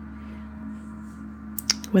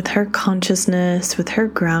with her consciousness, with her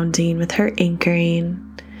grounding, with her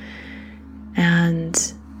anchoring.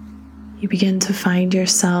 And you begin to find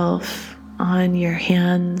yourself on your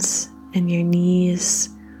hands and your knees,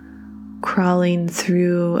 crawling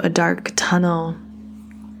through a dark tunnel.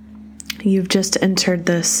 You've just entered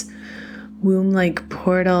this womb-like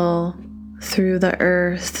portal through the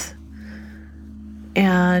earth,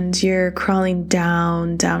 and you're crawling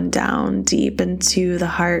down, down, down, deep into the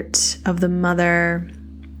heart of the mother,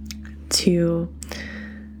 to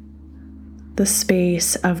the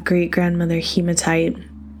space of great-grandmother Hematite.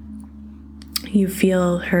 You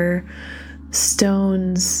feel her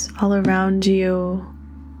stones all around you,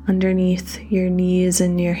 underneath your knees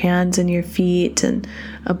and your hands and your feet and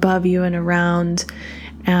above you and around.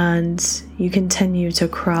 And you continue to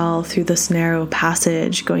crawl through this narrow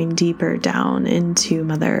passage, going deeper down into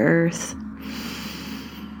Mother Earth.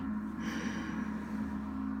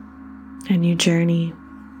 And you journey.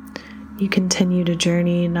 You continue to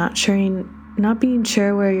journey, not being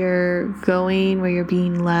sure where you're going, where you're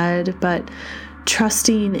being led, but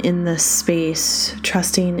trusting in this space,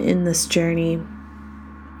 trusting in this journey.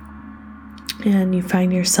 And you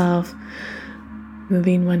find yourself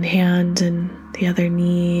moving one hand and the other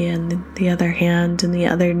knee, and the other hand and the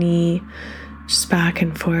other knee, just back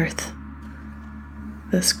and forth.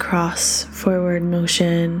 This cross forward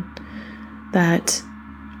motion that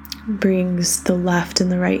brings the left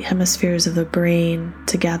and the right hemispheres of the brain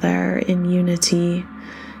together in unity,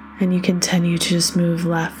 and you continue to just move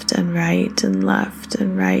left and right and left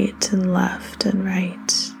and right and left and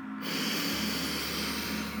right.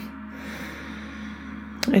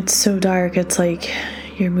 It's so dark, it's like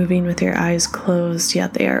you're moving with your eyes closed,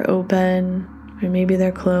 yet they are open, or maybe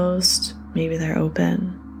they're closed, maybe they're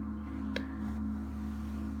open.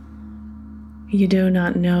 You do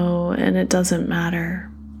not know, and it doesn't matter.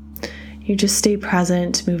 You just stay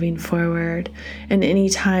present, moving forward. And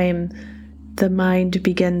anytime the mind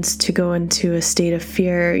begins to go into a state of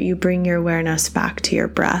fear, you bring your awareness back to your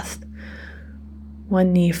breath.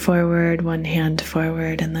 One knee forward, one hand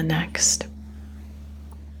forward, and the next.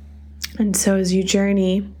 And so as you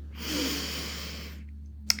journey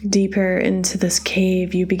deeper into this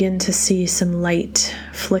cave, you begin to see some light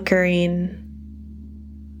flickering.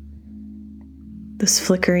 This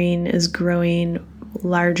flickering is growing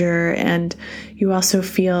larger, and you also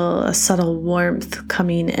feel a subtle warmth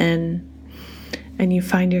coming in, and you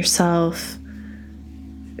find yourself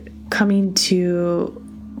coming to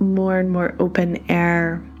more and more open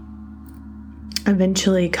air,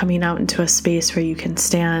 eventually coming out into a space where you can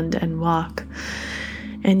stand and walk.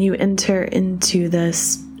 And you enter into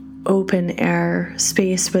this open air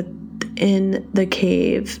space within the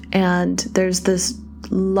cave, and there's this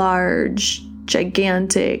large,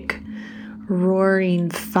 gigantic, roaring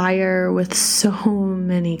fire with so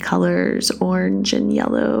many colors, orange and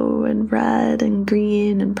yellow and red and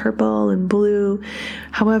green and purple and blue.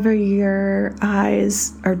 However, your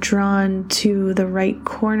eyes are drawn to the right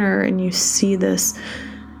corner, and you see this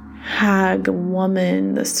hag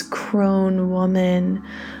woman, this crone woman,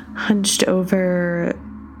 hunched over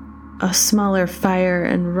a smaller fire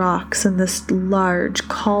and rocks in this large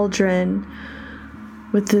cauldron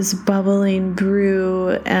with this bubbling brew,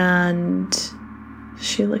 and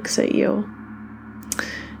she looks at you.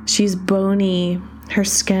 She's bony. Her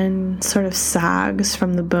skin sort of sags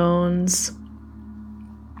from the bones,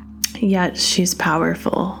 yet she's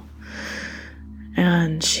powerful,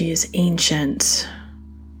 and she's ancient.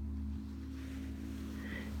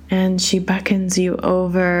 And she beckons you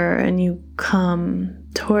over, and you come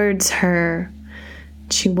towards her.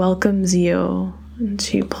 She welcomes you. And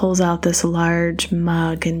she pulls out this large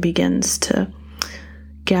mug and begins to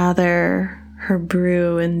gather her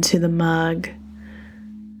brew into the mug.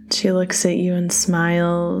 She looks at you and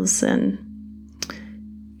smiles, and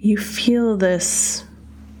you feel this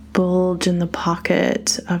bulge in the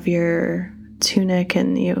pocket of your tunic,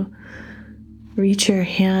 and you reach your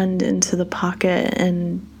hand into the pocket,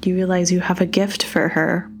 and you realize you have a gift for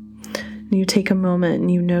her. And you take a moment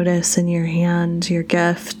and you notice in your hand your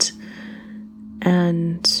gift,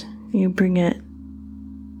 and you bring it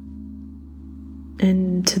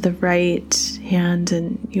into the right hand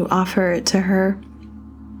and you offer it to her.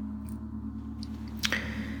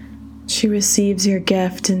 She receives your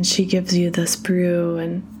gift, and she gives you this brew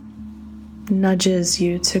and nudges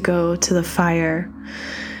you to go to the fire.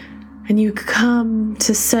 And you come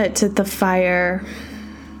to sit at the fire,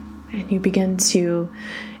 and you begin to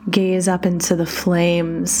gaze up into the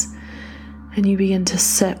flames, and you begin to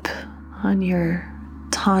sip on your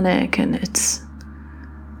tonic, and it's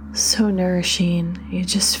so nourishing. You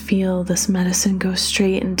just feel this medicine go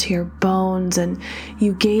straight into your bones, and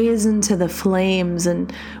you gaze into the flames,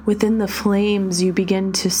 and within the flames you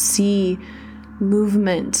begin to see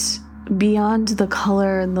movement beyond the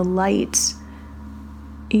color and the light.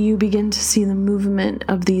 You begin to see the movement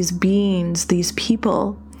of these beings, these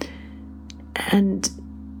people, and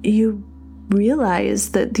you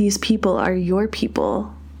realize that these people are your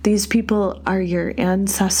people. These people are your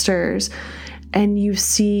ancestors, and you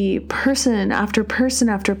see person after person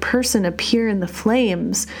after person appear in the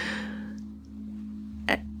flames.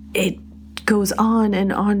 It goes on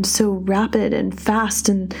and on so rapid and fast,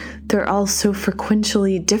 and they're all so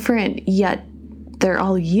frequentially different, yet they're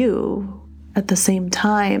all you at the same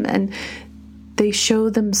time. And they show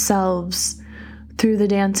themselves through the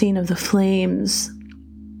dancing of the flames.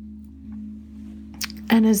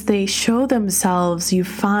 And as they show themselves, you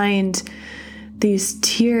find these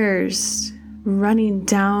tears running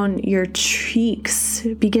down your cheeks,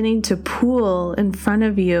 beginning to pool in front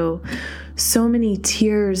of you. So many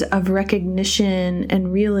tears of recognition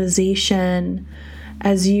and realization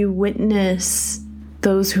as you witness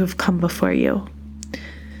those who have come before you.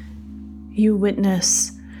 You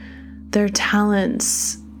witness their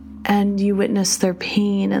talents, and you witness their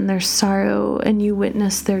pain and their sorrow, and you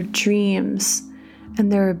witness their dreams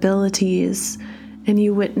and their abilities, and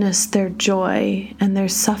you witness their joy and their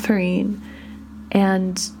suffering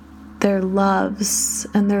and their loves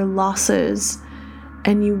and their losses,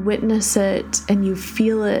 and you witness it and you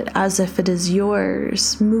feel it as if it is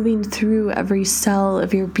yours, moving through every cell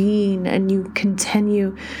of your being, and you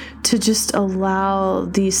continue to just allow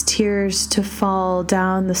these tears to fall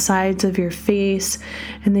down the sides of your face,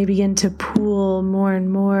 and they begin to pool more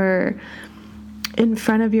and more in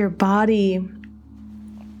front of your body.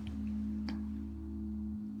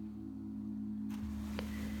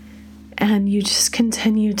 And you just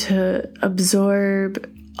continue to absorb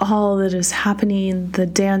all that is happening, the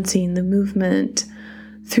dancing, the movement,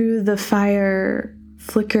 through the fire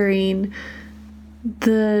flickering,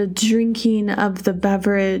 the drinking of the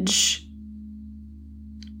beverage,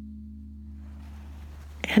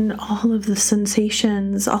 and all of the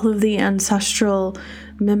sensations, all of the ancestral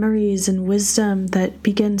memories and wisdom that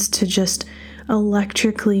begins to just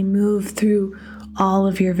electrically move through all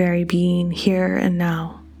of your very being here and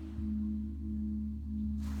now.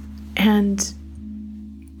 And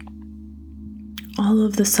all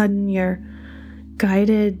of a sudden you're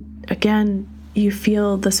guided again. You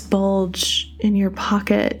feel this bulge in your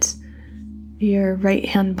pocket, your right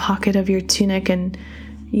hand pocket of your tunic, and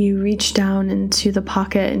you reach down into the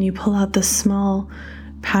pocket and you pull out this small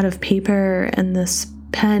pad of paper and this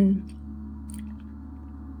pen,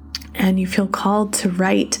 and you feel called to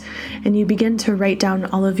write, and you begin to write down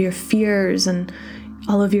all of your fears and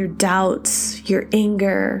all of your doubts, your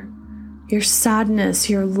anger, your sadness,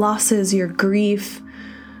 your losses, your grief.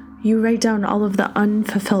 You write down all of the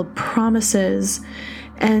unfulfilled promises,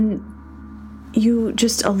 and you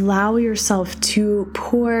just allow yourself to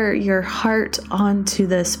pour your heart onto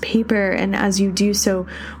this paper. And as you do so,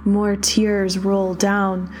 more tears roll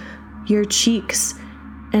down your cheeks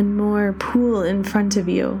and more pool in front of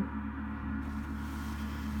you.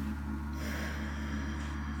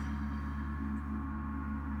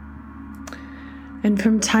 And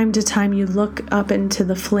from time to time, you look up into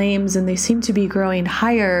the flames, and they seem to be growing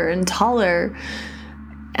higher and taller,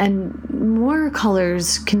 and more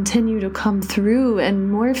colors continue to come through,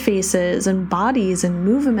 and more faces and bodies and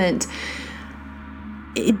movement.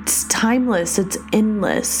 It's timeless, it's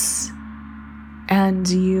endless. And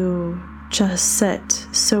you just sit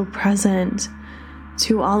so present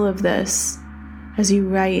to all of this as you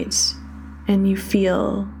write and you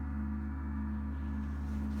feel.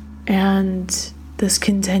 And this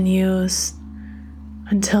continues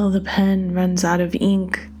until the pen runs out of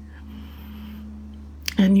ink,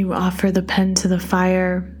 and you offer the pen to the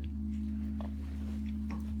fire,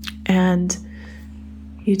 and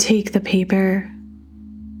you take the paper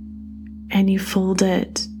and you fold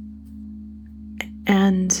it,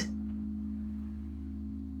 and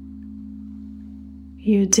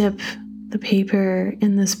you dip the paper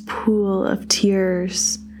in this pool of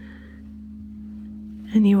tears,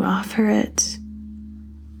 and you offer it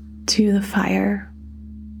to the fire.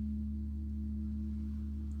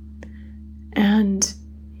 And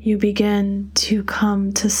you begin to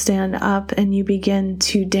come to stand up, and you begin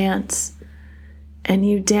to dance. And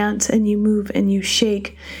you dance and you move and you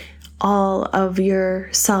shake all of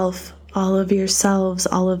yourself, all of yourselves,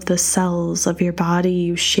 all of the cells of your body.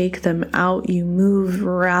 You shake them out. You move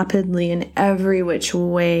rapidly in every which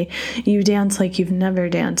way. You dance like you've never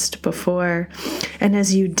danced before. And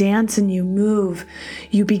as you dance and you move,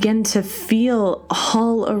 you begin to feel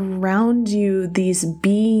all around you these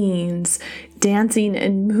beings dancing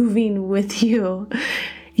and moving with you.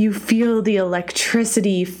 You feel the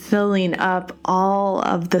electricity filling up all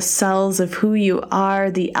of the cells of who you are,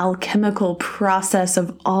 the alchemical process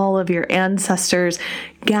of all of your ancestors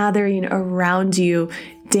gathering around you,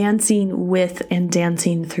 dancing with and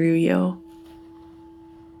dancing through you.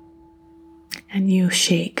 And you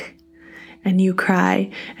shake, and you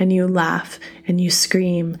cry, and you laugh, and you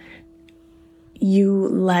scream. You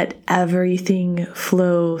let everything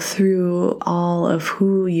flow through all of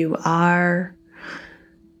who you are.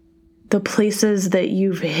 The places that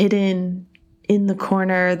you've hidden in the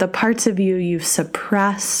corner, the parts of you you've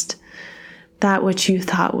suppressed, that which you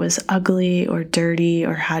thought was ugly or dirty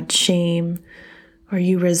or had shame or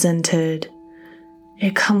you resented,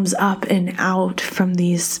 it comes up and out from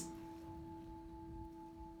these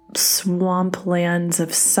swamp lands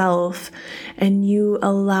of self, and you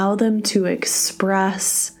allow them to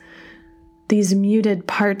express these muted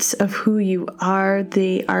parts of who you are.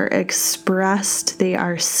 They are expressed, they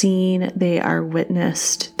are seen, they are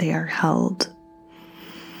witnessed, they are held.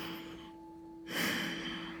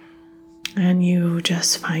 And you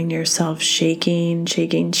just find yourself shaking,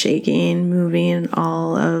 moving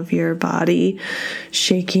all of your body,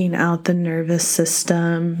 shaking out the nervous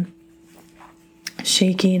system,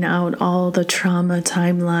 shaking out all the trauma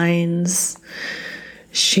timelines,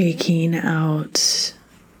 shaking out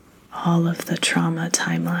all of the trauma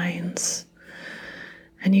timelines.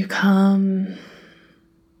 And you come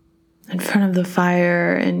in front of the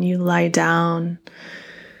fire and you lie down.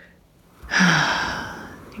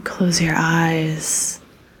 You close your eyes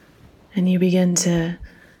and you begin to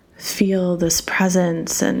feel this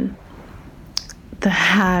presence, and the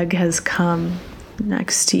hag has come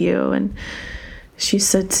next to you, and she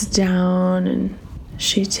sits down and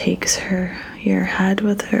she takes your head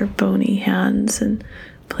with her bony hands and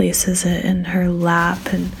places it in her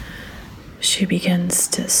lap, and she begins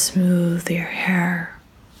to smooth your hair.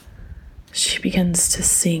 She begins to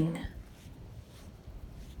sing.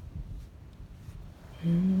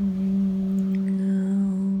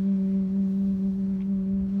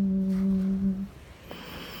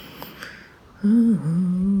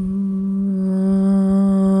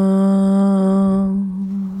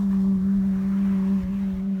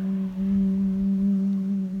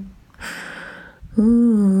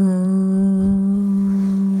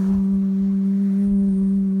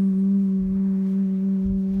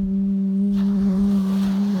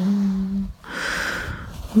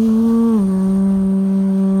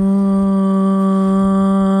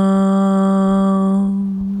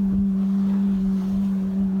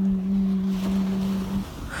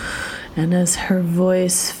 And as her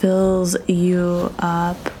voice fills you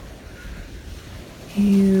up,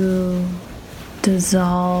 you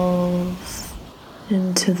dissolve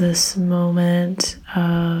into this moment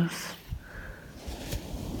of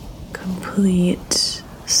complete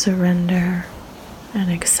surrender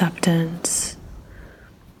and acceptance,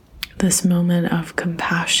 this moment of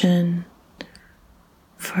compassion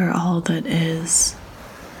for all that is.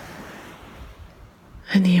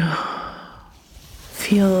 And you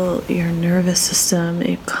feel your nervous system,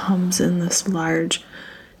 it comes in this large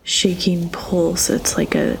shaking pulse. It's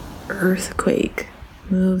like an earthquake,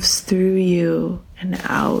 moves through you and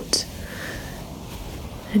out,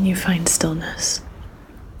 and you find stillness.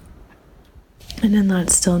 And in that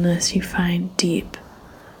stillness, you find deep,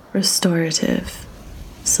 restorative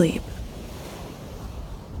sleep.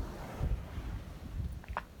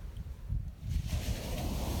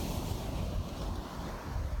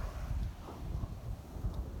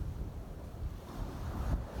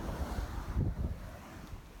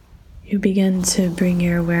 You begin to bring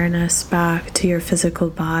your awareness back to your physical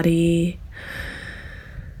body,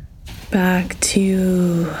 back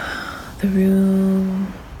to the room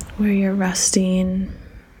where you're resting.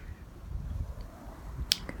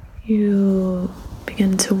 You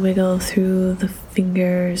begin to wiggle through the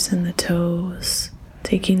fingers and the toes,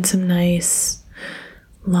 taking some nice,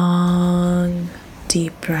 long,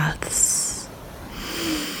 deep breaths.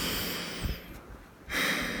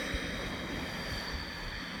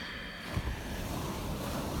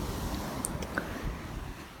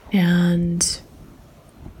 And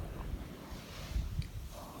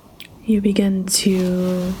you begin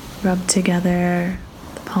to rub together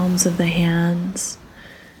the palms of the hands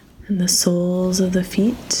and the soles of the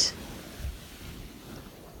feet.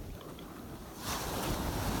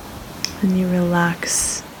 And you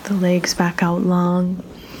relax the legs back out long.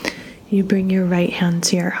 You bring your right hand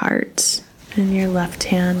to your heart and your left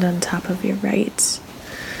hand on top of your right.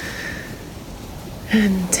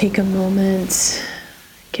 And take a moment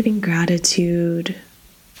giving gratitude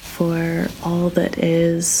for all that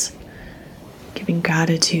is, giving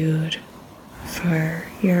gratitude for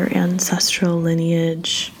your ancestral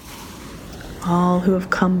lineage, all who have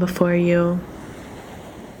come before you,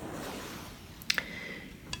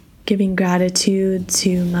 giving gratitude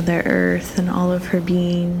to Mother Earth and all of her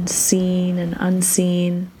beings, seen and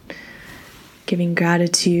unseen, giving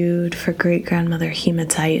gratitude for great-grandmother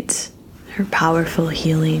Hematite, her powerful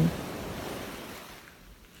healing.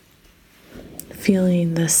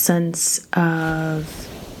 Feeling the sense of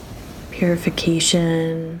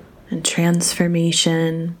purification and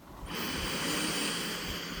transformation.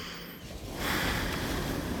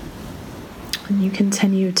 And you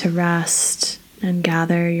continue to rest and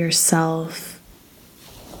gather yourself,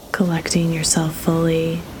 collecting yourself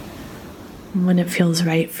fully. And when it feels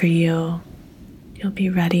right for you, you'll be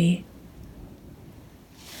ready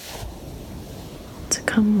to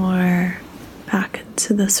come more back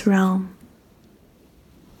into this realm.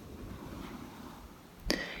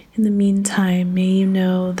 In the meantime, may you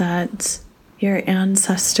know that your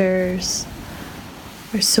ancestors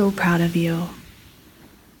are so proud of you.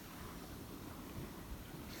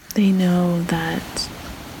 They know that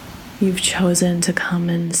you've chosen to come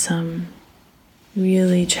in some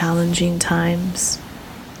really challenging times,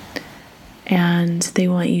 and they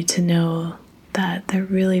want you to know that they're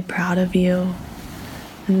really proud of you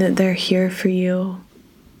and that they're here for you.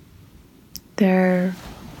 They're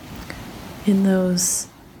in those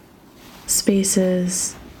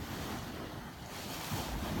spaces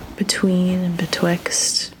between and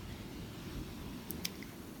betwixt,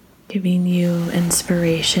 giving you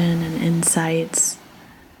inspiration and insights,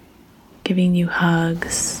 giving you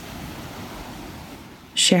hugs,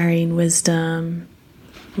 sharing wisdom,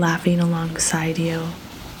 laughing alongside you,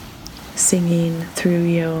 singing through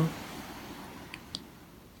you.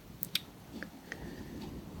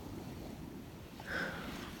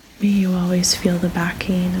 May you always feel the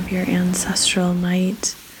backing of your ancestral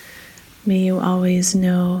might. May you always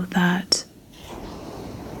know that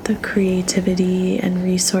the creativity and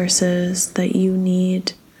resources that you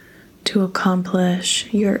need to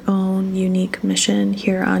accomplish your own unique mission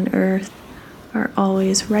here on Earth are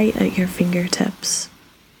always right at your fingertips.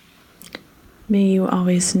 May you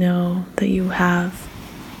always know that you have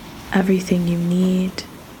everything you need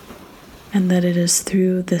and that it is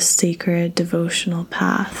through this sacred devotional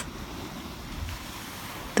path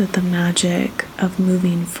that the magic of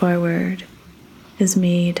moving forward is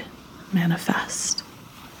made manifest.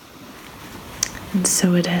 And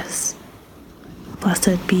so it is.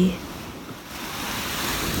 Blessed be.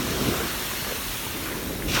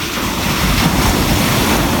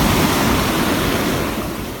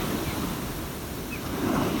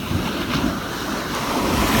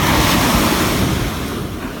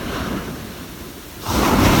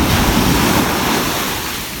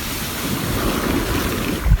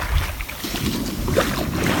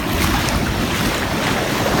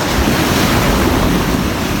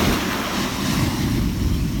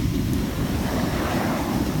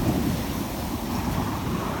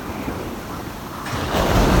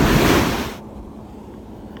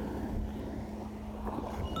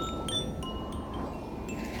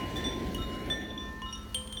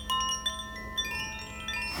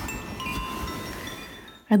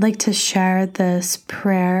 I'd like to share this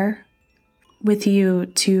prayer with you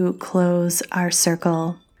to close our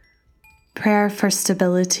circle. Prayer for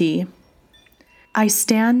stability. I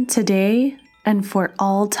stand today and for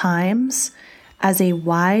all times as a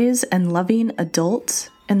wise and loving adult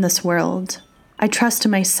in this world. I trust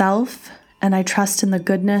in myself and I trust in the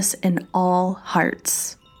goodness in all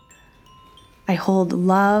hearts. I hold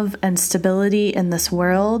love and stability in this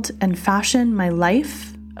world and fashion my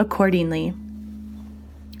life accordingly.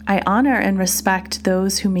 I honor and respect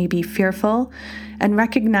those who may be fearful and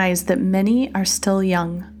recognize that many are still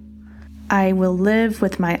young. I will live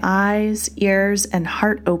with my eyes, ears, and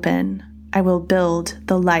heart open. I will build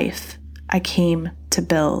the life I came to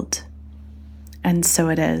build. And so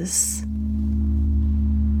it is.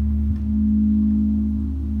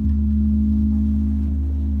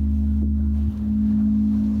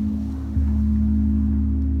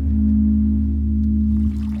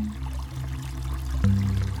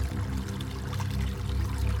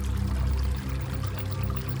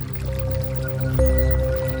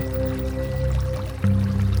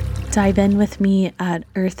 Dive in with me at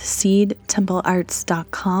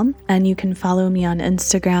earthseedtemplearts.com, and you can follow me on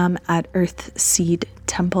Instagram at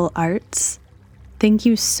earthseedtemplearts. Thank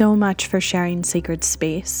you so much for sharing sacred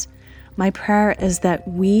space. My prayer is that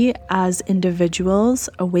we as individuals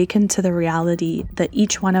awaken to the reality that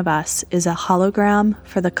each one of us is a hologram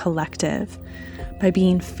for the collective. By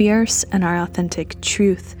being fierce in our authentic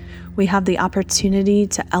truth, we have the opportunity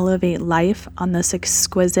to elevate life on this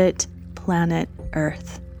exquisite planet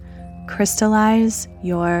Earth. Crystallize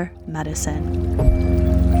your medicine.